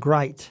Babylon the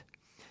Great,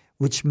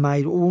 which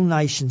made all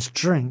nations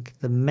drink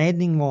the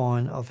maddening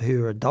wine of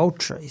her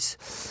adulteries.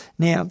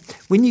 Now,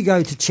 when you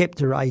go to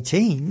chapter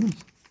 18,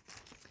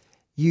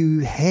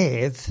 you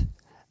have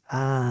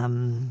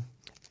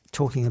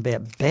talking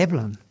about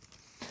Babylon.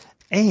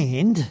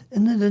 And,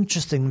 isn't it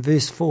interesting,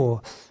 verse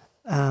 4,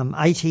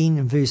 18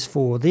 and verse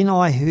 4, then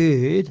I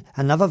heard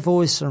another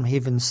voice from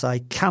heaven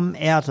say, come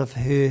out of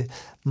her,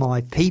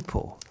 my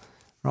people.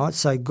 Right,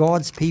 so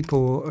God's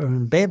people are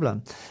in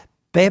Babylon.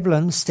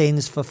 Babylon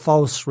stands for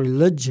false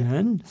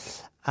religion,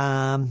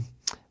 right?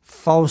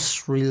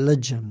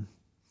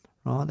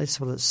 That's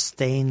what it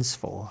stands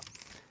for,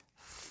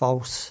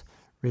 false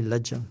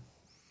religion,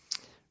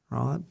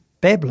 right?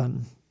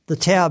 Babylon, the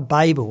Tower of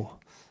Babel,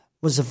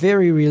 was a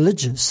very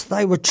religious.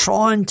 They were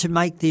trying to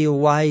make their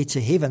way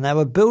to heaven. They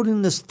were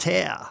building this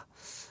tower,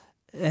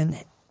 and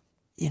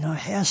you know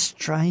how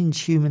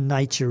strange human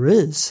nature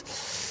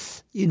is.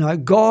 You know,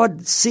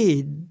 God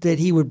said that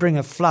He would bring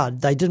a flood.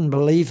 They didn't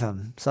believe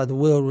Him, so the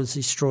world was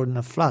destroyed in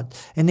a flood.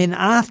 And then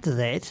after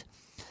that,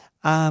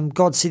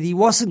 God said He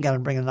wasn't going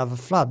to bring another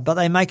flood, but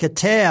they make a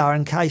tower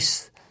in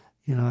case,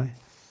 you know,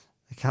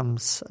 there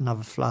comes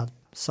another flood.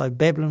 So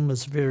Babylon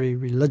was very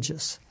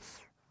religious.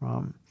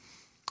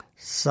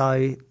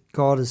 So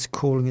God is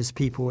calling His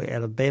people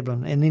out of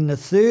Babylon. And then the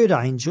third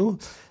angel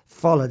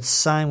followed,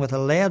 saying with a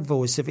loud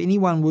voice, if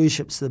anyone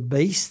worships the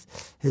beast,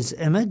 his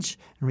image,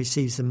 and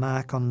receives the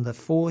mark on the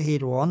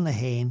forehead or on the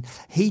hand,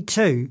 he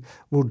too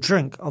will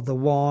drink of the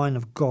wine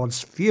of God's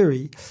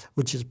fury,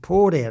 which is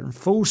poured out in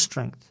full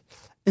strength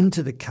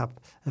into the cup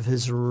of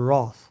His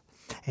wrath.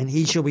 And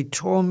he shall be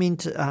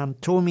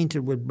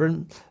tormented with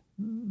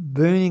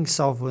burning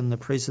sulphur in the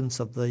presence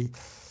of the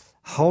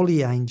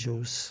holy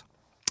angels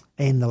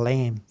and the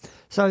Lamb.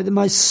 So the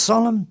most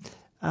solemn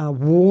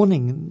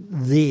warning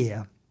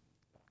there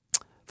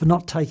for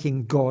not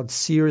taking God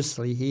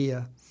seriously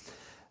here.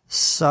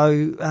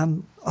 So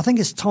I think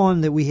it's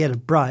time that we had a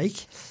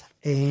break,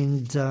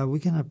 and we're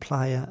going to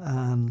play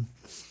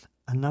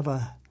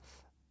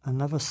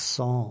another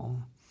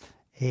song,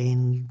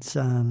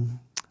 and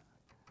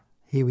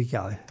here we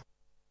go.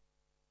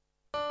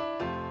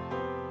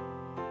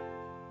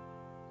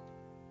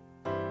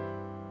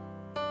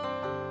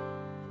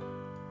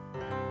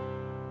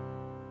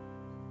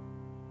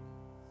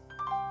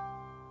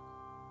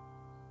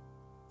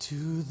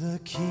 To the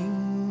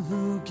King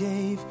who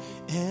gave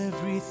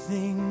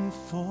everything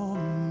for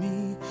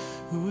me,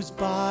 whose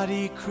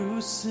body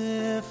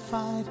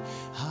crucified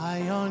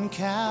high on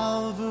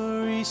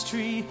Calvary's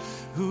tree,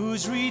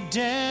 whose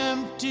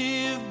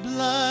redemptive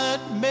blood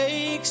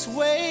makes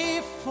way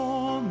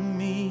for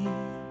me.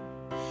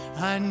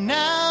 I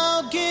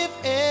now give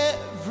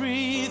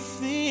everything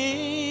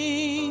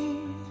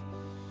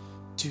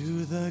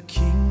to the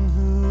King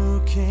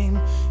who came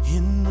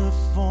in the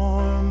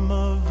form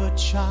of a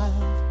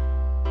child,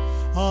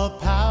 a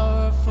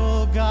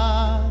powerful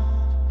God,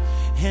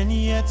 and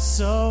yet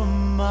so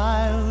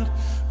mild,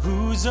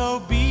 whose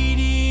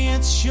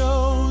obedience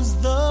shows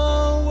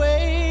the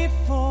way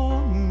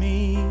for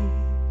me.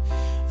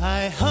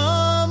 I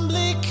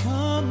humbly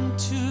come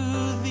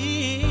to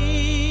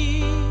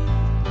thee,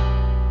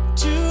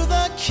 to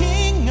the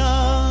King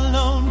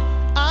alone.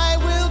 I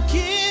will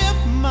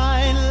give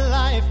my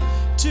life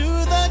to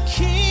the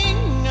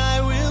King.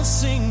 I will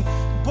sing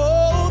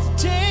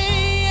both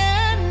day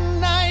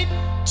and night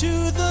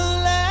to the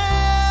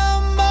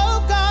Lamb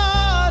of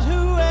God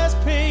who has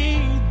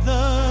paid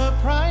the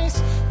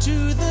price,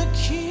 to the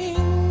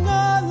King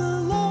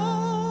alone.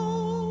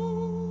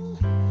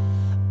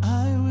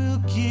 I will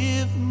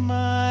give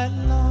my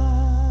life.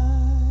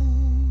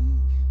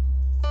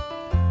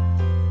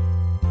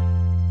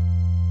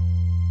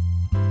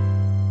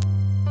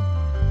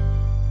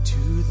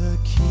 To the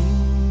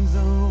King,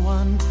 the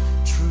one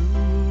true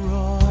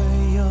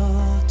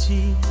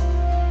royalty,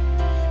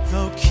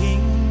 though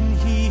King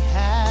he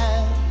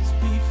has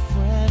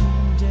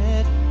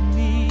befriended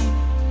me,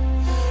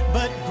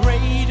 but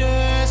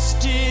greater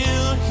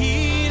still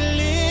he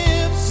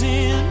lives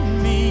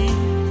in me.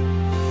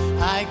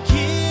 I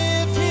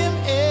give him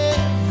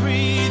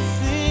everything.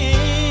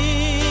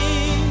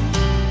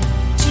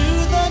 To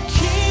the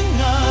King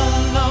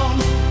alone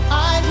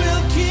I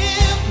will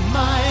give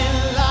my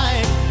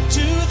life.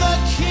 To the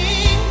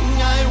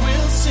King I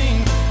will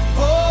sing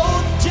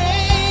both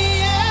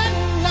day and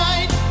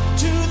night.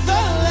 To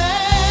the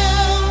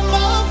Lamb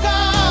of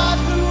God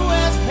who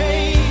has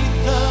paid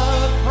the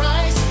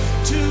price.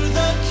 To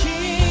the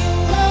King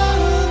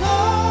alone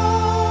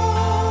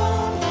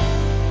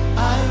I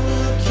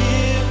will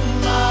give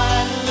my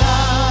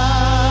life.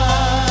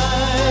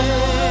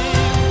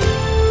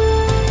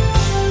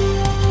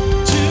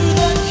 To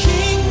the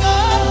King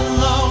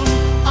alone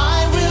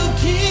I will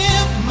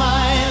give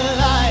my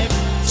life.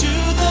 To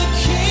the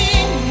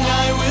King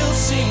I will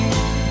sing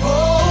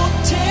both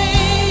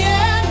day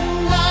and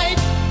night.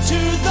 To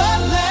the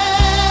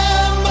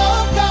Lamb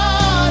of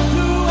God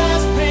who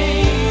has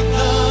paid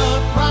the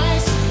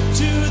price.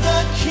 To the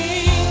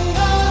King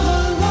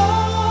alone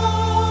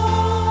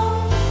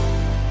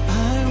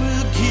I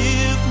will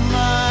give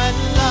my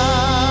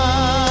life.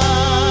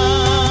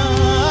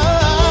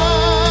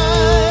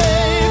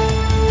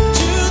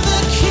 To the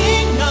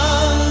King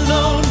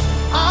alone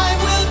I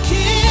will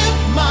give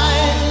my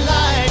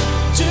life.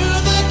 To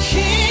the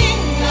King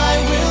I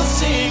will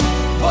sing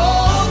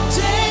both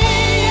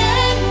day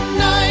and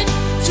night.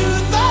 To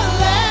the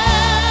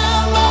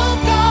Lamb of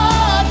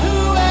God who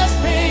has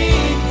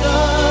paid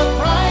the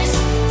price.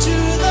 To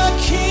the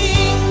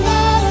King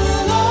alone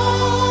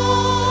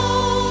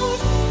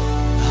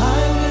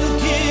I will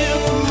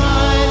give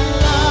my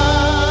life.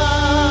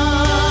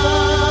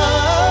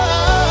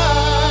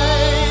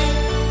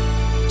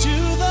 To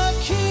the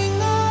King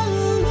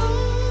alone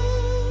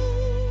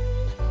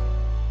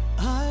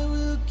I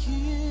will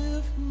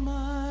give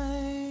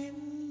my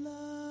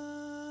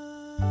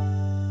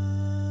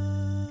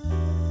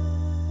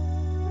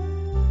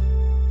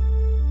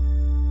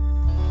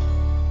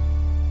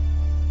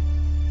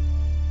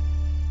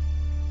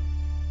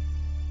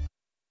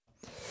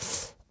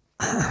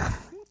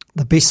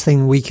The best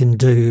thing we can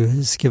do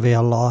is give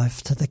our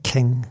life to the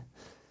King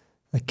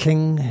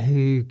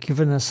who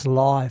given us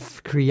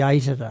life,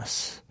 created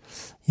us.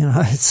 You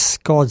know, it's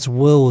God's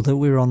will that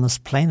we're on this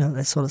planet.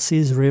 That's what it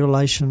says,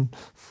 Revelation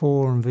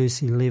 4 and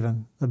verse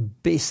 11. The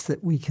best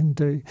that we can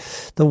do,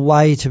 the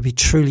way to be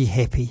truly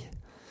happy.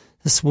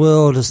 This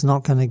world is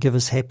not going to give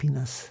us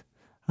happiness.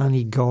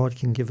 Only God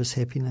can give us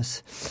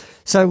happiness.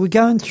 So we're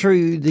going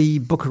through the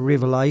book of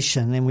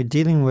Revelation, and we're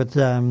dealing with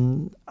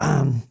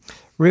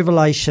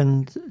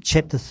Revelation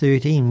chapter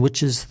 13,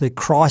 which is the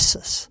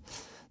crisis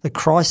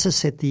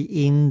at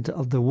the end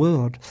of the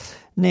world.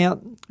 Now,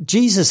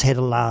 Jesus had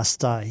a last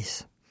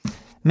days.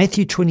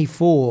 Matthew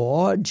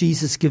 24,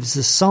 Jesus gives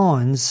the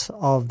signs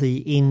of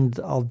the end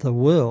of the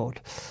world.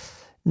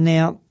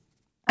 Now,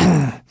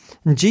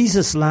 in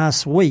Jesus'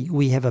 last week,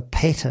 we have a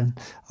pattern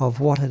of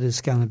what it is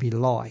going to be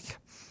like.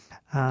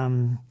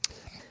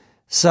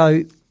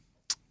 So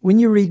when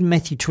you read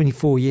Matthew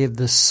 24, you have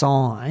the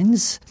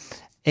signs,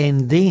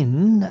 and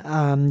then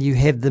you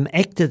have them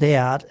acted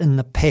out in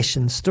the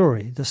Passion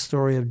story, the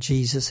story of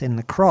Jesus and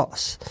the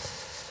cross.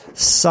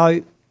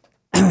 So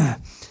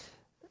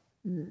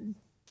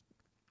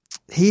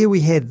here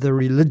we have the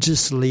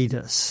religious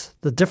leaders,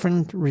 the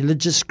different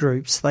religious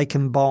groups. They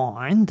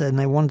combined and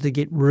they wanted to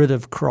get rid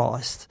of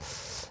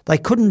Christ. They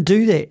couldn't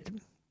do that.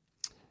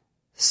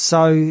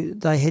 So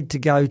they had to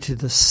go to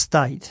the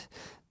state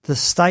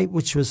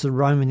which was the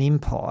Roman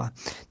Empire.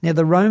 Now,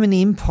 the Roman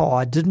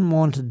Empire didn't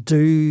want to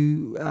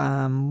do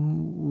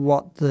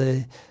what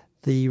the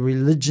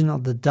religion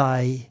of the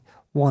day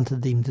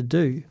wanted them to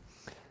do.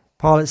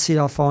 Pilate said,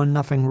 I find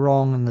nothing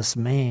wrong in this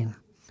man.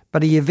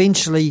 But he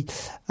eventually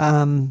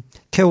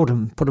killed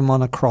him, put him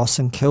on a cross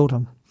and killed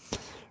him.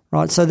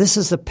 Right, so this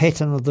is the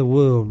pattern of the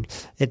world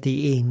at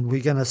the end.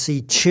 We're going to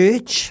see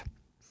church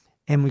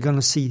and we're going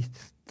to see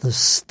the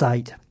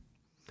state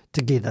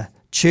together.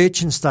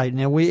 Church and state.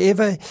 Now,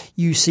 wherever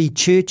you see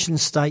church and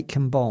state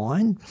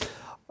combined,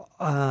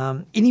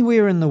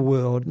 anywhere in the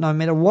world, no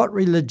matter what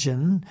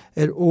religion,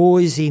 it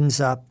always ends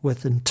up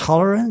with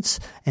intolerance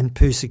and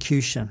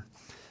persecution.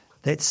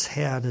 That's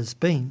how it has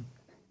been.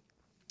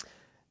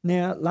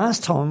 Now,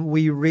 last time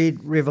we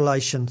read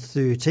Revelation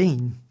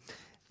 13.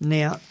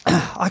 Now,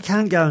 I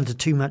can't go into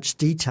too much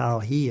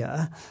detail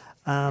here,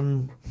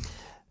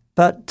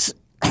 but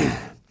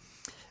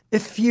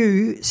if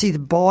you see, the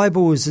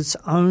Bible is its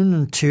own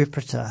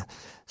interpreter.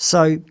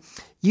 So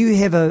you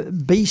have a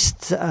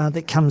beast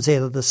that comes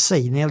out of the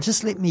sea. Now,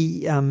 just let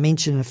me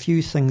mention a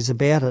few things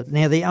about it.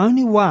 Now, the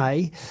only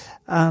way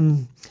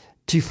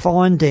to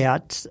find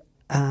out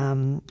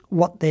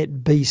what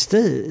that beast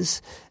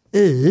is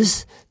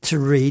to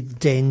read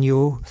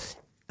Daniel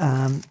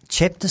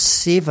chapter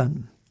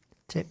 7.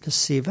 Chapter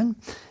 7.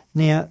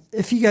 Now,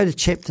 if you go to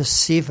chapter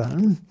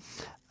 7,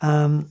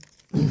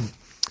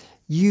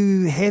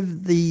 you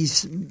have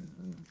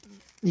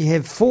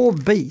four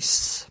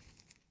beasts,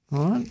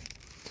 right?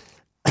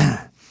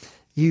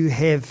 You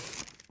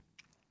have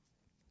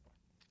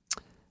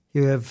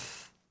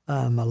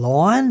a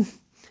lion,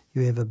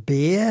 you have a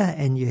bear,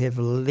 and you have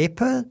a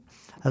leopard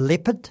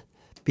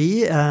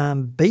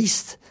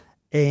beast,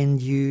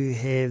 and you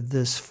have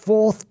this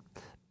fourth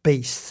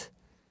beast,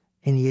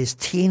 and he has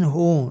 10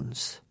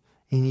 horns,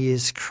 and he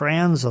has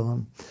crowns on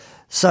them.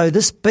 So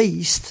this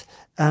beast,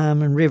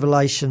 in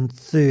Revelation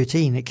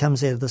 13, it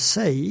comes out of the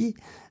sea.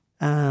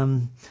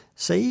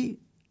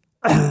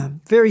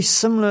 Very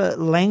similar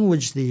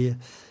language there.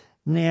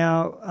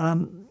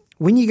 Now,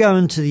 when you go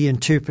into the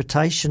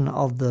interpretation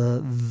of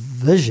the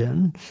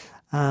vision,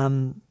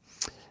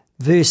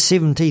 verse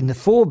 17, the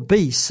four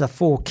beasts are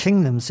four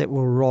kingdoms that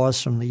will rise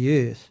from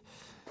the earth.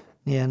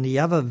 Now, in the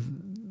other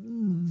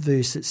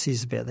verse it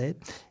says about that,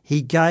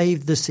 he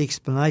gave this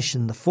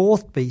explanation. The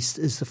fourth beast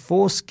is the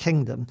fourth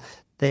kingdom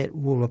that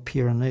will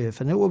appear on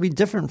earth, and it will be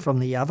different from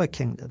the other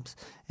kingdoms,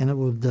 and it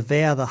will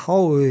devour the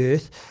whole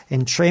earth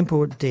and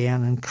trample it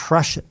down and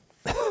crush it.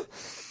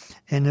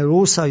 And it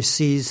also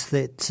says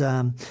that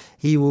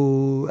he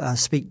will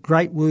speak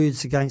great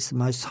words against the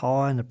Most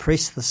High and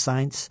oppress the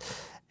saints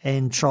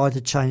and try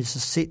to change the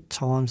set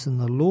times and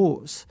the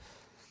laws.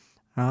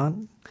 Right?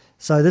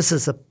 So this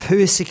is a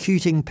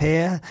persecuting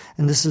power,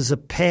 and this is a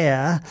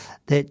power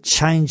that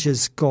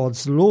changes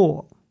God's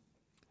law.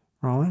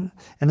 Right?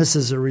 And this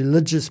is a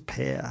religious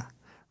power.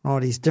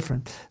 Right? He's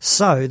different.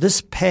 So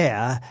this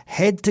power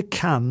had to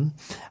come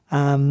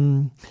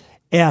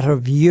out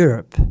of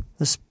Europe.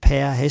 This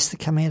power has to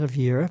come out of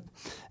Europe.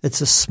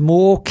 It's a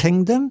small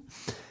kingdom,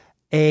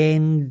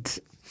 and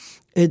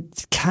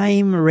it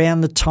came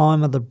around the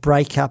time of the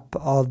breakup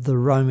of the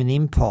Roman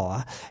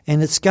Empire,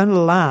 and it's going to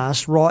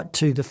last right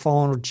to the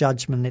final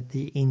judgment at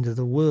the end of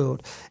the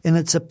world. And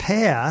it's a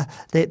power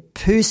that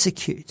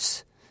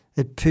persecutes.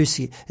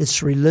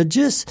 It's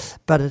religious,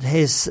 but it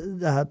has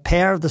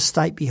power of the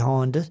state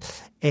behind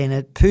it, and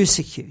it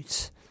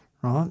persecutes,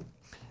 right?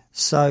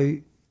 So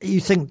you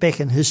think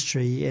back in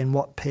history and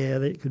what power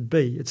that could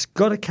be. It's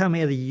got to come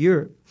out of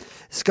Europe.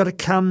 It's got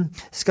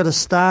to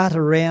start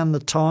around the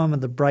time of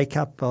the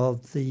breakup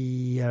of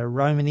the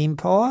Roman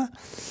Empire.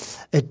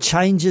 It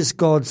changes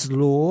God's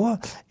law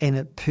and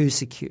it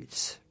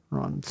persecutes,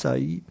 right?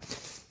 So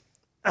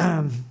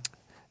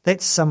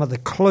that's some of the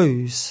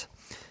clues.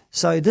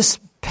 So this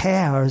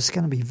power is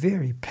going to be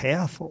very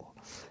powerful.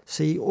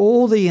 See,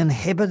 all the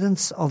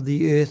inhabitants of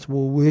the earth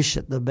will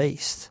worship the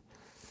beast,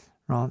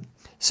 right?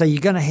 So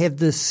you're going to have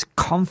this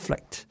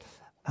conflict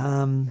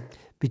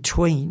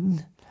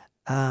between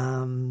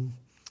bad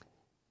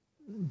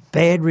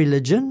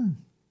religion,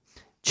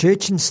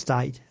 church and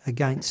state,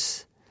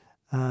 against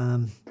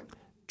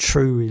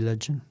true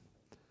religion.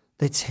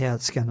 That's how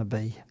it's going to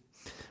be,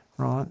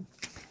 right?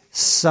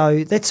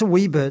 So that's a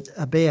wee bit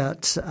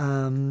about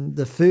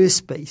the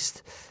first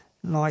beast.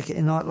 Like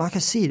I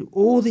said,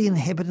 all the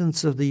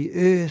inhabitants of the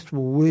earth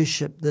will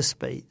worship this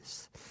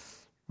beast,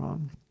 right?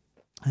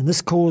 And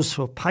this calls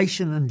for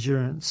patient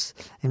endurance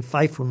and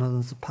faithfulness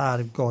on the part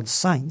of God's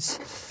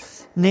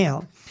saints.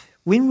 Now,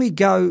 when we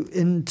go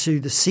into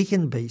the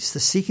second beast,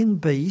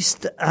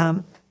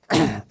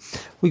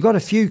 we got a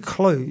few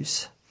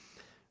clues.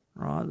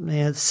 Right?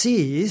 Now, it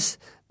says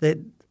that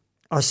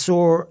I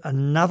saw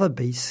another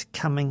beast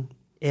coming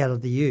out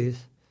of the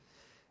earth.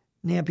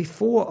 Now,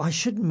 before, I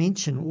should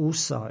mention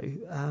also,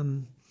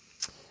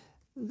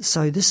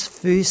 so this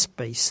first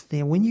beast,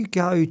 now when you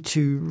go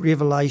to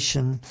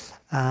Revelation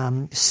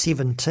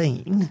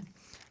 17,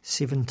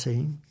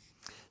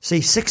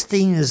 see,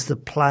 16 is the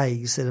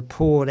plagues that are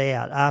poured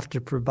out after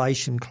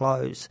probation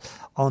closed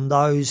on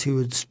those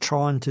who are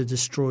trying to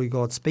destroy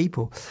God's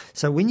people.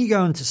 So when you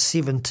go into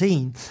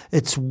 17,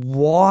 it's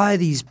why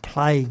these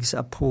plagues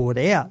are poured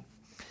out.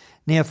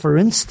 Now, for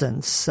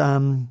instance,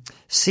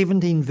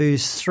 17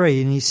 verse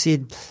 3, and he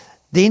said,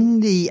 "Then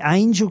the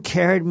angel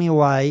carried me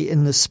away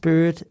in the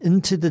spirit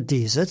into the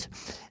desert,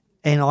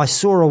 and I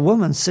saw a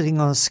woman sitting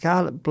on a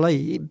scarlet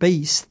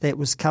beast that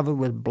was covered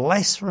with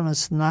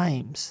blasphemous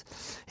names.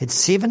 It had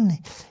 7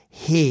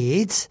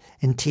 heads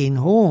and 10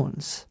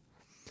 horns."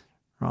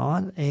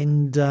 Right?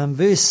 And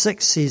verse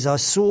 6 says, "I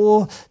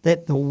saw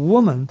that the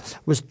woman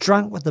was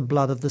drunk with the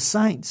blood of the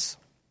saints."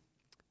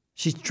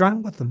 She's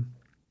drunk with them.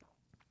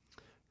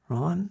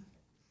 Right?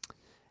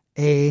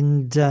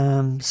 And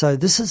so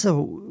this is a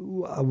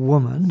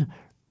woman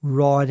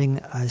riding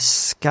a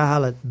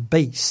scarlet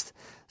beast.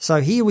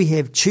 So here we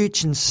have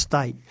church and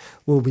state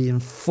will be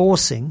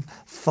enforcing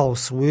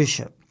false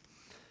worship.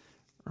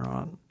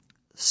 Right?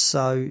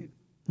 So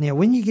now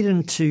when you get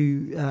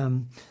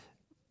into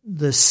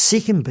the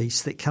second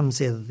beast that comes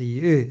out of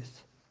the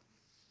earth,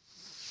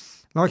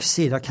 like I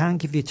said, I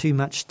can't give you too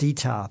much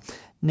detail.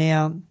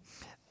 Now,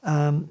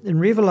 in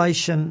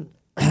Revelation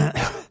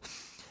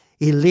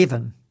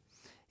 11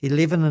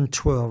 and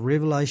 12,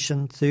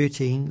 Revelation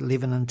 13,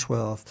 11 and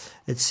 12,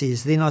 it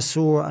says, "Then I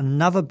saw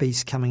another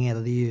beast coming out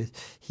of the earth.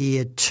 He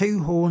had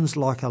 2 horns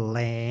like a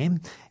lamb,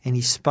 and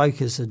he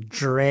spoke as a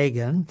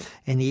dragon,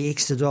 and he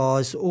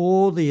exercised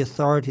all the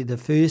authority of the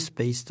first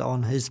beast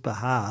on his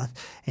behalf,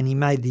 and he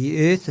made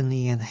the earth and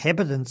the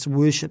inhabitants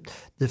worship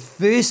the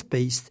first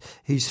beast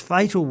whose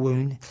fatal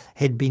wound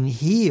had been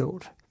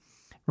healed."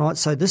 Right,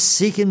 so this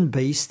second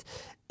beast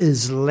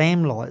is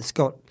lamb-like. It's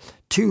got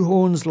 2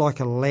 horns like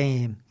a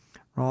lamb.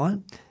 Right?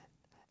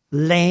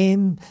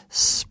 Lamb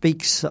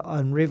speaks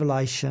in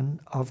Revelation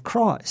of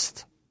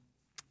Christ.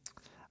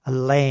 A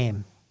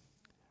lamb.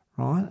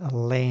 Right? A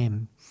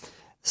lamb.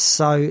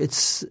 So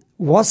it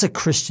was a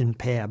Christian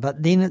power,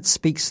 but then it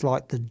speaks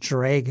like the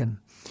dragon.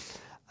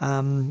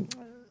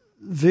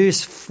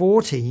 Verse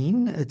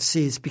 14, it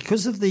says,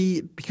 because of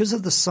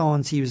the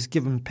signs he was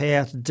given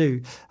power to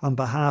do on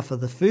behalf of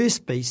the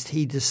first beast,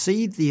 he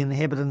deceived the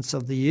inhabitants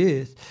of the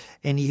earth,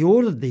 and he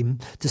ordered them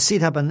to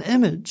set up an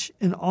image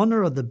in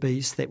honour of the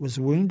beast that was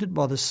wounded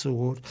by the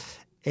sword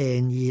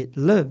and yet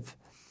live.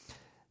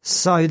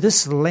 So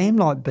this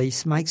lamb-like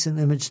beast makes an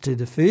image to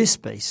the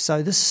first beast.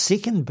 So this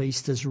second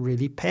beast is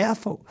really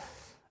powerful.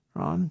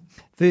 Right?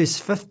 Verse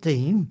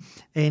 15,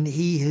 and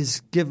he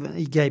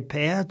gave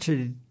power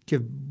to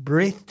give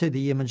breath to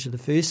the image of the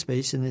first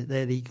beast, and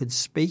that he could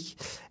speak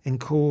and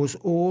cause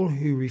all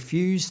who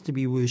refuse to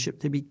be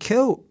worshipped to be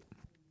killed.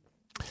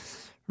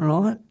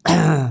 Right?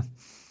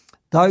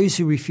 Those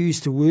who refuse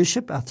to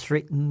worship are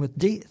threatened with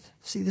death.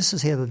 See, this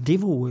is how the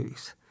devil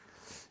works.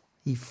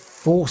 He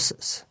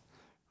forces.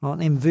 Right?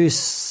 In verse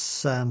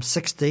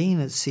 16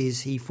 it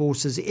says he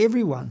forces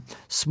everyone,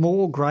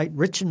 small, great,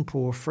 rich and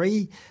poor,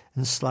 free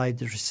and slave,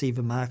 to receive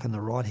a mark on the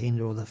right hand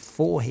or the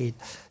forehead.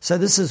 So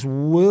this is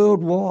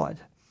worldwide.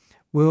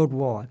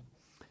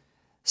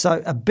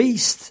 So a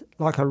beast,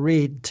 like I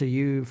read to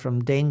you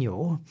from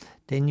Daniel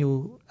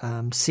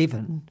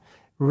 7,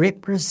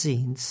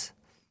 represents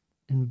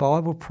in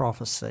Bible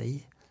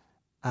prophecy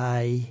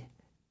a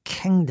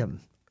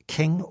kingdom,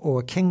 king or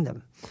a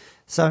kingdom.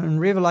 So in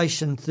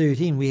Revelation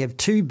 13 we have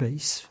 2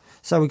 beasts.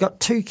 So we've got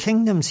 2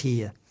 kingdoms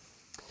here.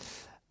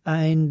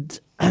 And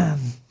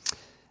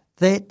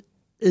that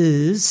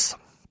is...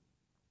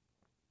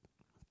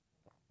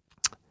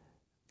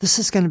 This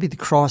is going to be the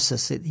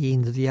crisis at the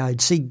end of the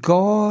age. See,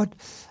 God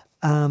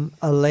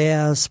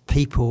allows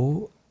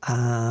people,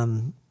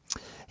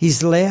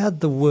 he's allowed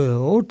the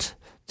world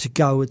to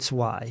go its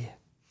way.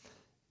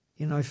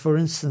 You know, for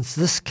instance,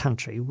 this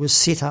country was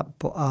set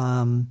up,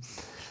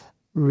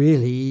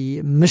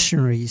 really,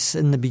 missionaries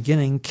in the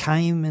beginning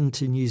came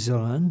into New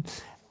Zealand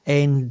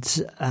and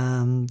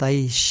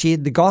they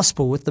shared the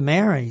gospel with the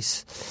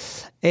Maoris.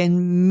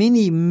 And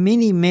many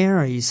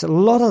Maoris, a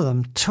lot of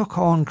them took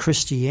on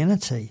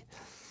Christianity.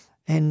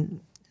 And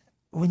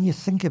when you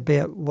think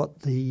about what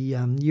the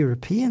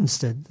Europeans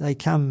did, they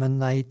come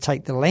and they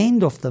take the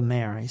land off the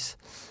Maoris,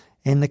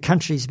 and the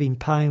country's been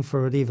paying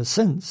for it ever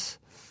since.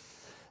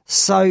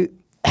 So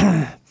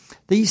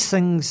these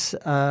things,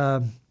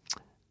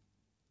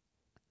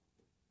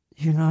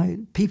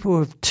 people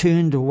have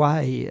turned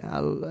away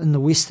in the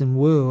Western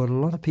world. A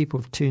lot of people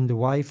have turned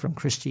away from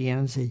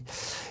Christianity.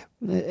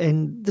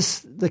 And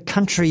the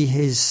country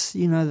has,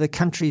 the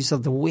countries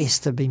of the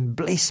West have been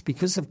blessed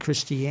because of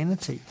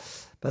Christianity,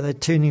 but they're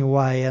turning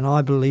away. And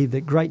I believe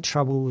that great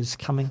trouble is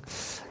coming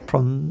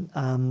from,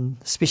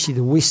 especially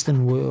the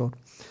Western world.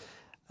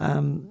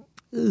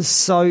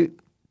 So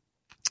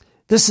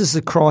this is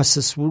a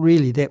crisis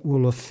really that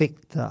will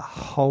affect the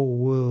whole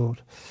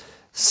world.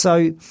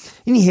 So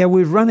anyhow,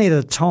 we've run out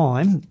of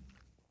time.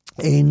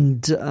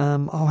 And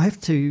I'll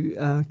have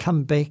to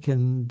come back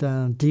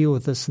and deal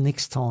with this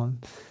next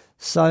time.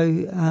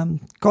 So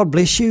God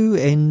bless you,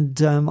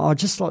 and I'd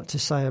just like to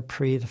say a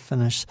prayer to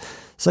finish.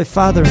 So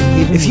Father in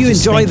heaven, if you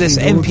enjoy this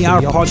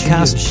NPR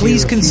podcast,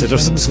 please consider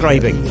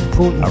subscribing.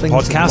 Our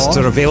podcasts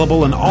are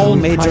available on all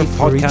major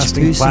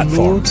podcasting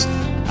platforms.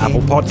 Apple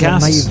And, may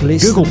you Podcasts,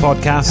 bless Google them.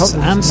 Podcasts Help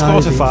them and to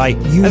know that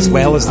Spotify, you as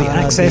well as the are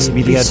their best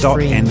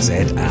friend, accessmedia.nz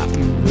that app.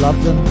 you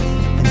love them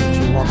and that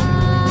you want them in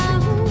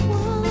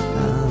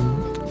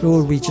the kingdom.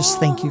 Lord, we just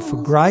thank you for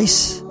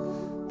grace.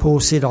 Paul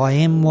said, I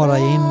am what I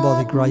am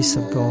by the grace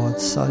of God.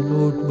 So,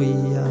 Lord, we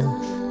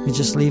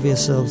just leave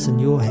ourselves in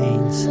your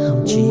hands.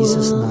 In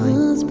Jesus'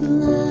 name,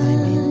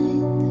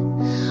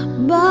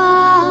 amen.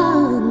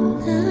 But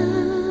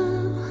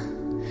now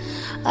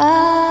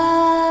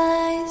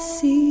I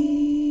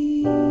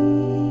see.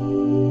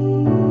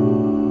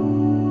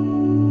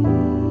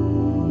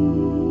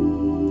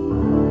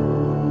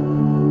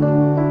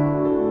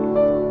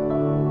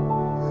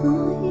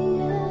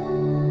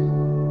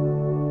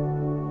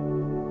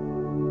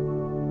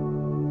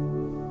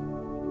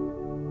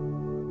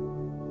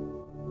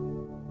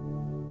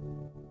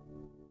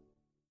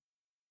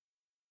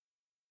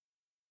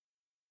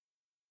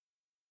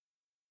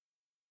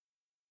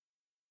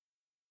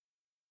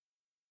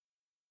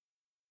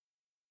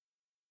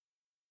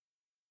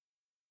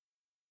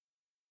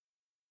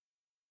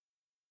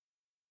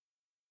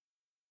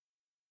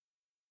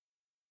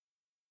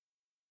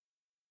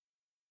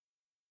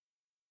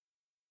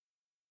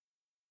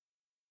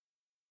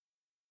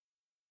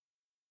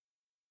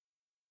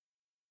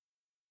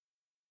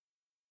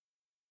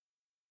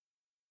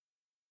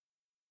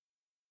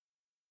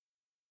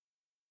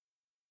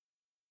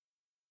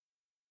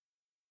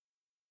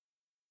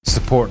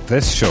 Support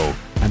this show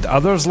and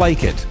others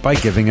like it by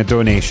giving a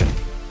donation.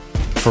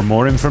 For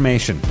more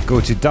information, go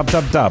to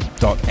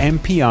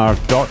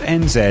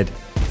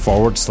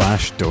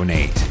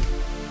www.mpr.nz/donate.